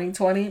read in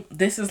 2020.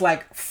 This is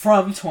like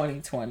from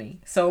 2020.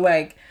 So,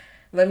 like,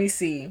 let me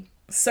see.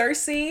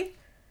 Circe,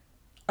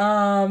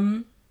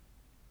 My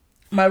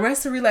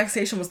Rest and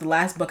Relaxation was the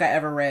last book I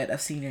ever read of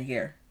senior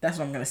year. That's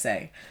what I'm gonna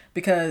say,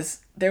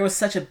 because there was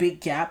such a big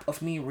gap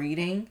of me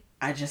reading.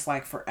 I just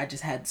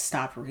had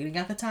stopped reading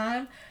at the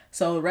time.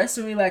 So Rest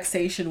and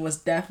Relaxation was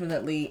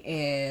definitely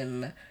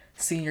in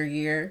senior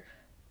year.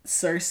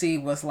 Circe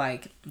was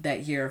like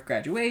that year of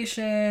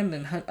graduation,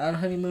 and On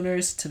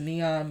Honeymooners to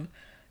Neon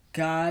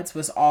Gods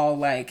was all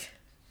like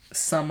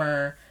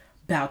summer,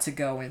 about to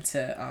go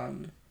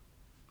into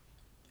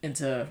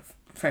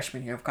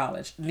freshman year of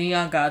college.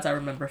 Neon Gods, I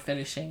remember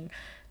finishing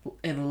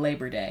in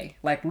Labor Day,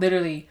 like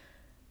literally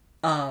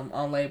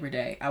on Labor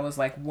Day. I was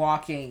like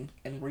walking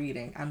and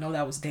reading. I know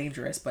that was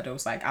dangerous, but it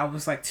was like I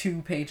was like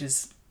 2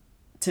 pages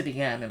to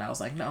the end, and I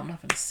was like, no, I'm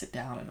not gonna sit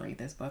down and read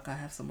this book. I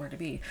have somewhere to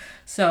be.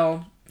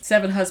 So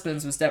 7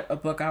 Husbands was a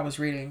book I was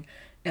reading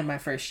in my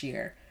first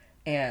year,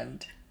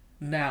 and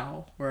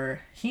now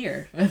we're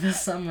here in the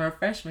summer of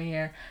freshman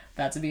year,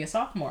 about to be a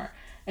sophomore,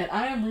 and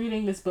I am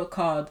reading this book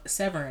called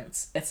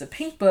Severance. It's a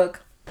pink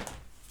book.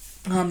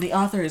 The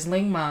author is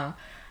Ling Ma,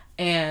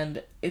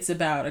 and it's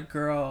about a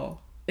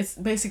girl. It's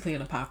basically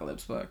an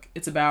apocalypse book.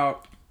 It's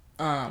about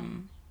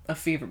a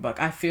fever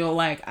book. I feel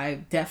like I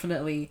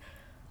definitely,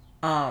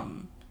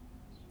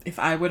 if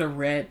I would have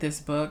read this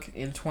book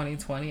in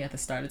 2020, at the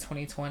start of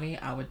 2020,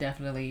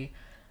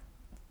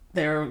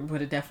 there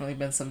would have definitely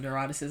been some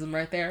neuroticism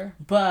right there,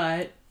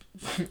 but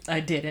I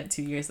didn't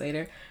 2 years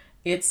later.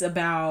 It's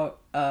about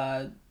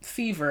a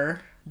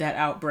fever that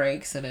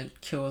outbreaks and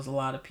it kills a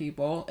lot of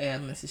people,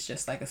 and this is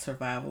just like a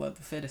survival of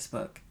the fittest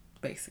book,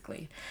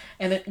 basically.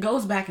 And it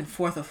goes back and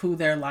forth of what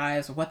their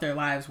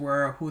lives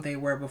were, who they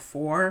were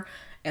before,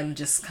 and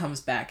just comes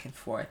back and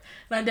forth.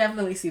 And I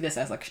definitely see this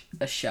as like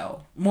a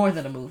show, more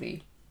than a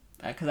movie,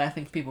 because I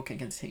think people can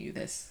continue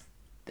this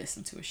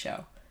into a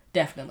show.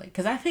 Definitely.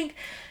 Because I think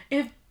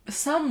if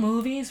some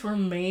movies were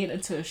made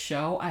into a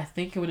show, I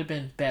think it would have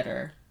been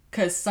better.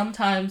 Because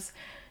sometimes,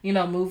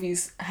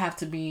 movies have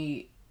to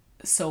be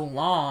so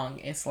long,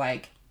 it's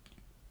like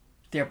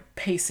they're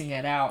pacing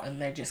it out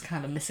and they're just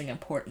kind of missing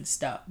important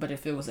stuff. But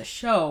if it was a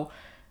show,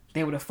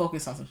 they would have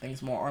focused on some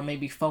things more, or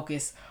maybe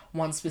focus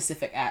one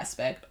specific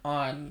aspect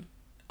on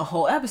a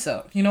whole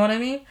episode. You know what I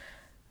mean?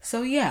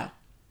 So yeah,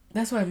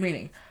 that's what I'm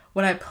reading.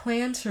 What I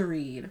plan to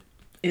read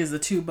is the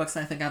two books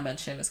I think I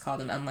mentioned. It's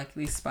called An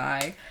Unlikely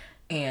Spy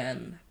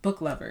and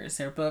Book Lovers.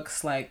 They're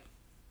books like,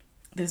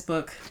 this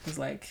book was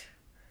like,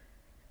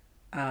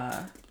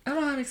 I don't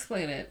know how to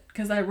explain it,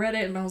 because I read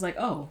it and I was like,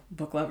 oh,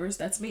 book lovers,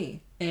 that's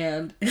me.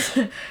 And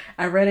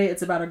I read it.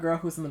 It's about a girl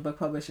who's in the book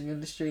publishing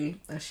industry,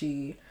 and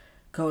she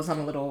goes on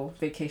a little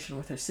vacation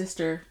with her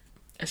sister,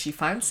 and she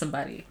finds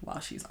somebody while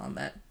she's on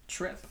that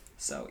trip.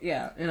 So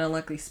yeah, An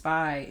Unlikely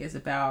Spy is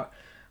about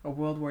a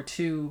World War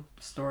II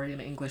story, an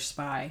English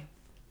spy.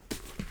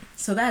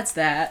 So that's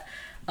that.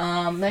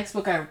 Next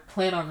book I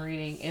plan on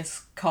reading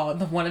is called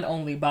The One and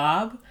Only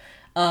Bob,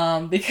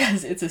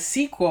 because it's a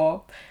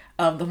sequel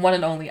of The One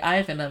and Only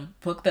Ivan, a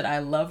book that I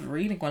loved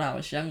reading when I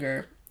was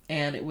younger,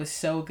 and it was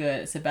so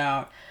good. It's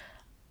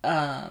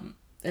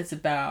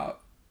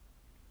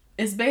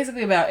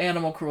basically about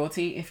animal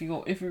cruelty. If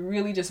you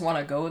really just want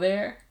to go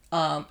there,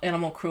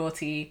 animal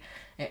cruelty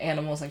and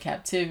animals in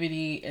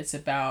captivity. It's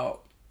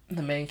about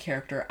the main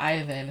character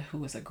Ivan,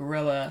 who is a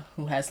gorilla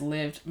who has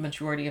lived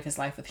majority of his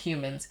life with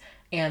humans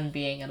and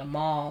being in a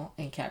mall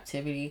in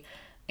captivity,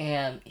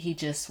 and he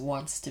just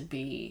wants to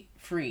be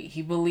free.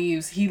 He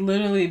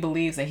literally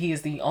believes that he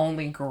is the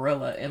only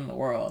gorilla in the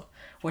world,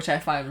 which I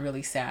find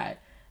really sad.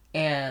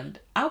 And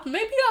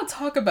maybe I'll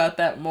talk about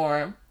that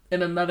more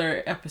in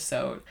another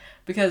episode,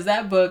 because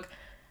that book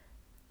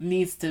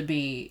needs to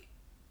be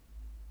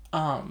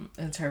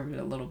interpreted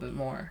a little bit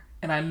more.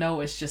 And I know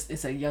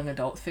it's a young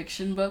adult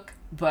fiction book,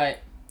 but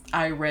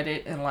I read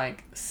it in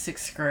like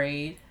 6th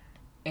grade,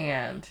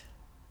 and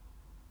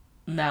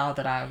now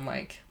that I'm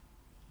like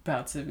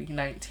about to be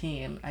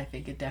 19, I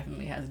think it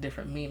definitely has a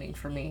different meaning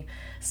for me,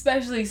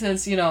 especially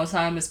since,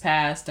 time has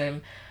passed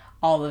and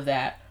all of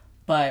that.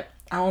 But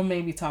I'll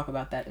maybe talk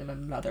about that in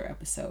another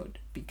episode,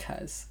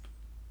 because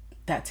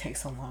that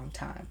takes a long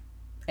time.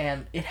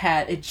 And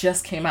it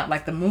just came out,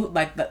 like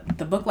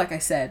the book, like I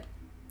said,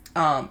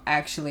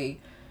 actually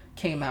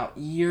came out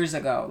years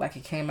ago. Like,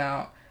 it came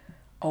out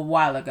a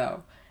while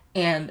ago,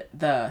 and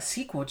the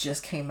sequel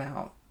just came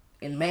out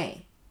in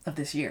May of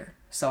this year.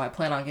 So I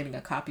plan on getting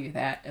a copy of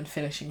that and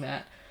finishing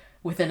that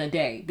within a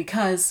day,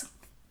 because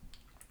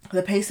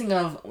the pacing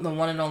of The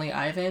One and Only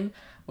Ivan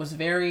was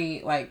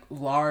very like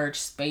large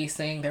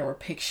spacing. There were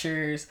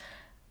pictures.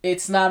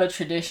 It's not a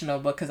traditional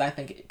book,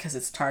 because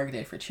it's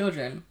targeted for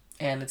children,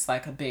 and it's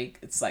like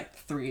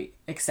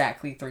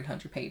exactly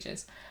 300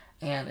 pages,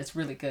 and it's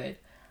really good.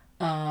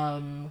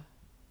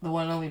 The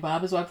One and Only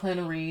Bob is what I plan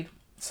to read.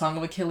 Song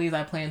of Achilles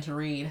I plan to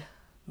read.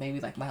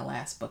 Maybe like my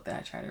last book that I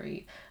try to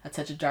read. A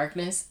Touch of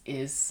Darkness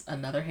is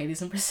another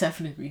Hades and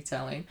Persephone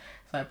retelling.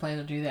 So I plan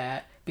to do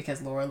that,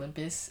 because Lore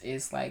Olympus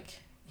is like,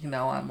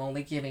 I'm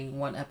only getting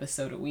one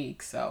episode a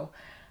week. So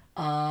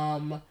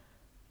we'll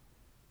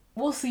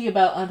see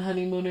about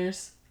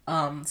Unhoneymooners.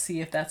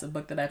 See if that's a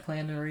book that I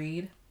plan to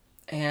read.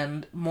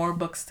 And more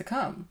books to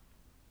come.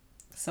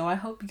 So I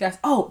hope you guys...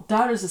 Oh,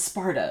 Daughters of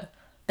Sparta.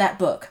 That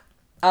book.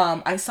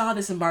 I saw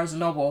this in Barnes &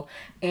 Noble,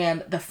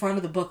 and the front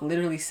of the book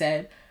literally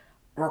said,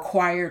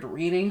 required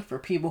reading for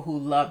people who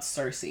loved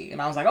Cersei.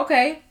 And I was like,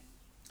 okay,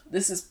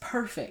 this is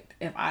perfect.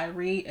 If I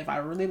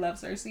really love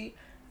Cersei,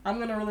 I'm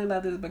going to really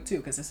love this book too,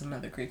 because it's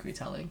another Greek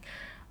retelling.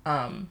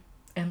 And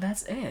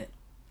that's it.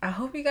 I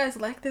hope you guys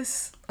like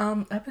this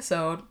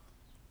episode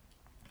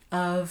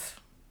of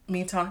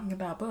me talking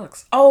about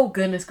books. Oh,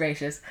 goodness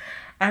gracious.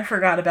 I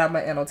forgot about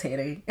my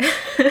annotating.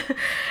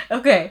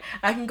 Okay,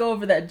 I can go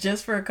over that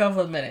just for a couple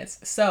of minutes.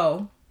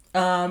 So,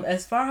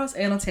 as far as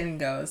annotating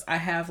goes, I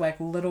have like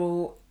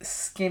little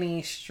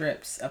skinny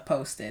strips of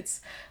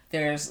Post-its.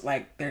 There's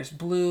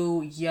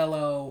blue,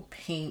 yellow,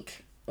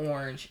 pink,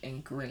 orange,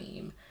 and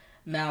green.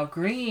 Now,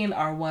 green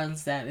are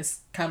ones that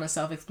is kind of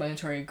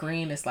self-explanatory.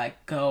 Green is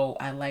like, go,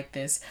 I like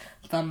this,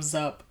 thumbs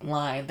up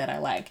line that I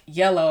like.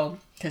 Yellow,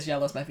 because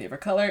yellow is my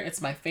favorite color.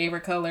 It's my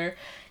favorite color.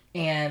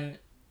 And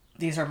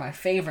these are my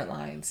favorite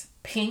lines.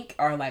 Pink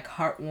are like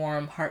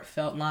heartwarm,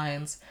 heartfelt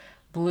lines.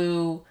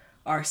 Blue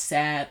are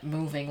sad,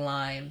 moving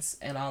lines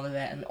and all of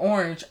that. And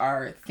orange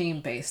are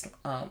theme-based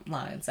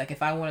lines. Like,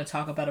 if I want to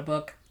talk about a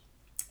book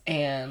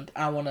and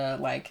I want to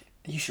like,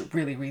 you should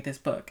really read this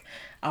book,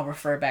 I'll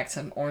refer back to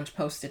an orange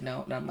Post-it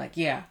note, and I'm like,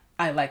 yeah,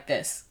 I like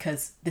this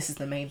because this is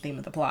the main theme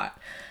of the plot.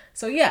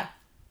 So yeah,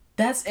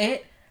 that's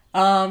it.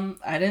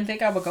 I didn't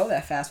think I would go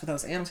that fast with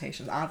those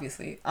annotations,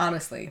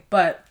 honestly,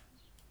 but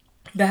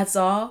that's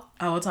all.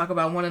 I will talk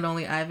about One and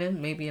Only Ivan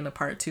maybe in a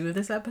part 2 of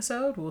this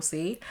episode. We'll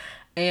see.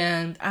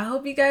 And I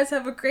hope you guys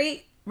have a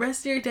great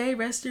rest of your day,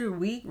 rest of your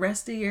week,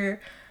 rest of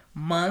your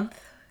month.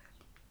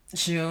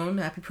 June.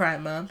 Happy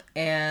Pride Month.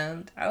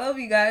 And I love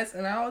you guys,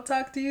 and I will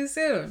talk to you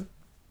soon.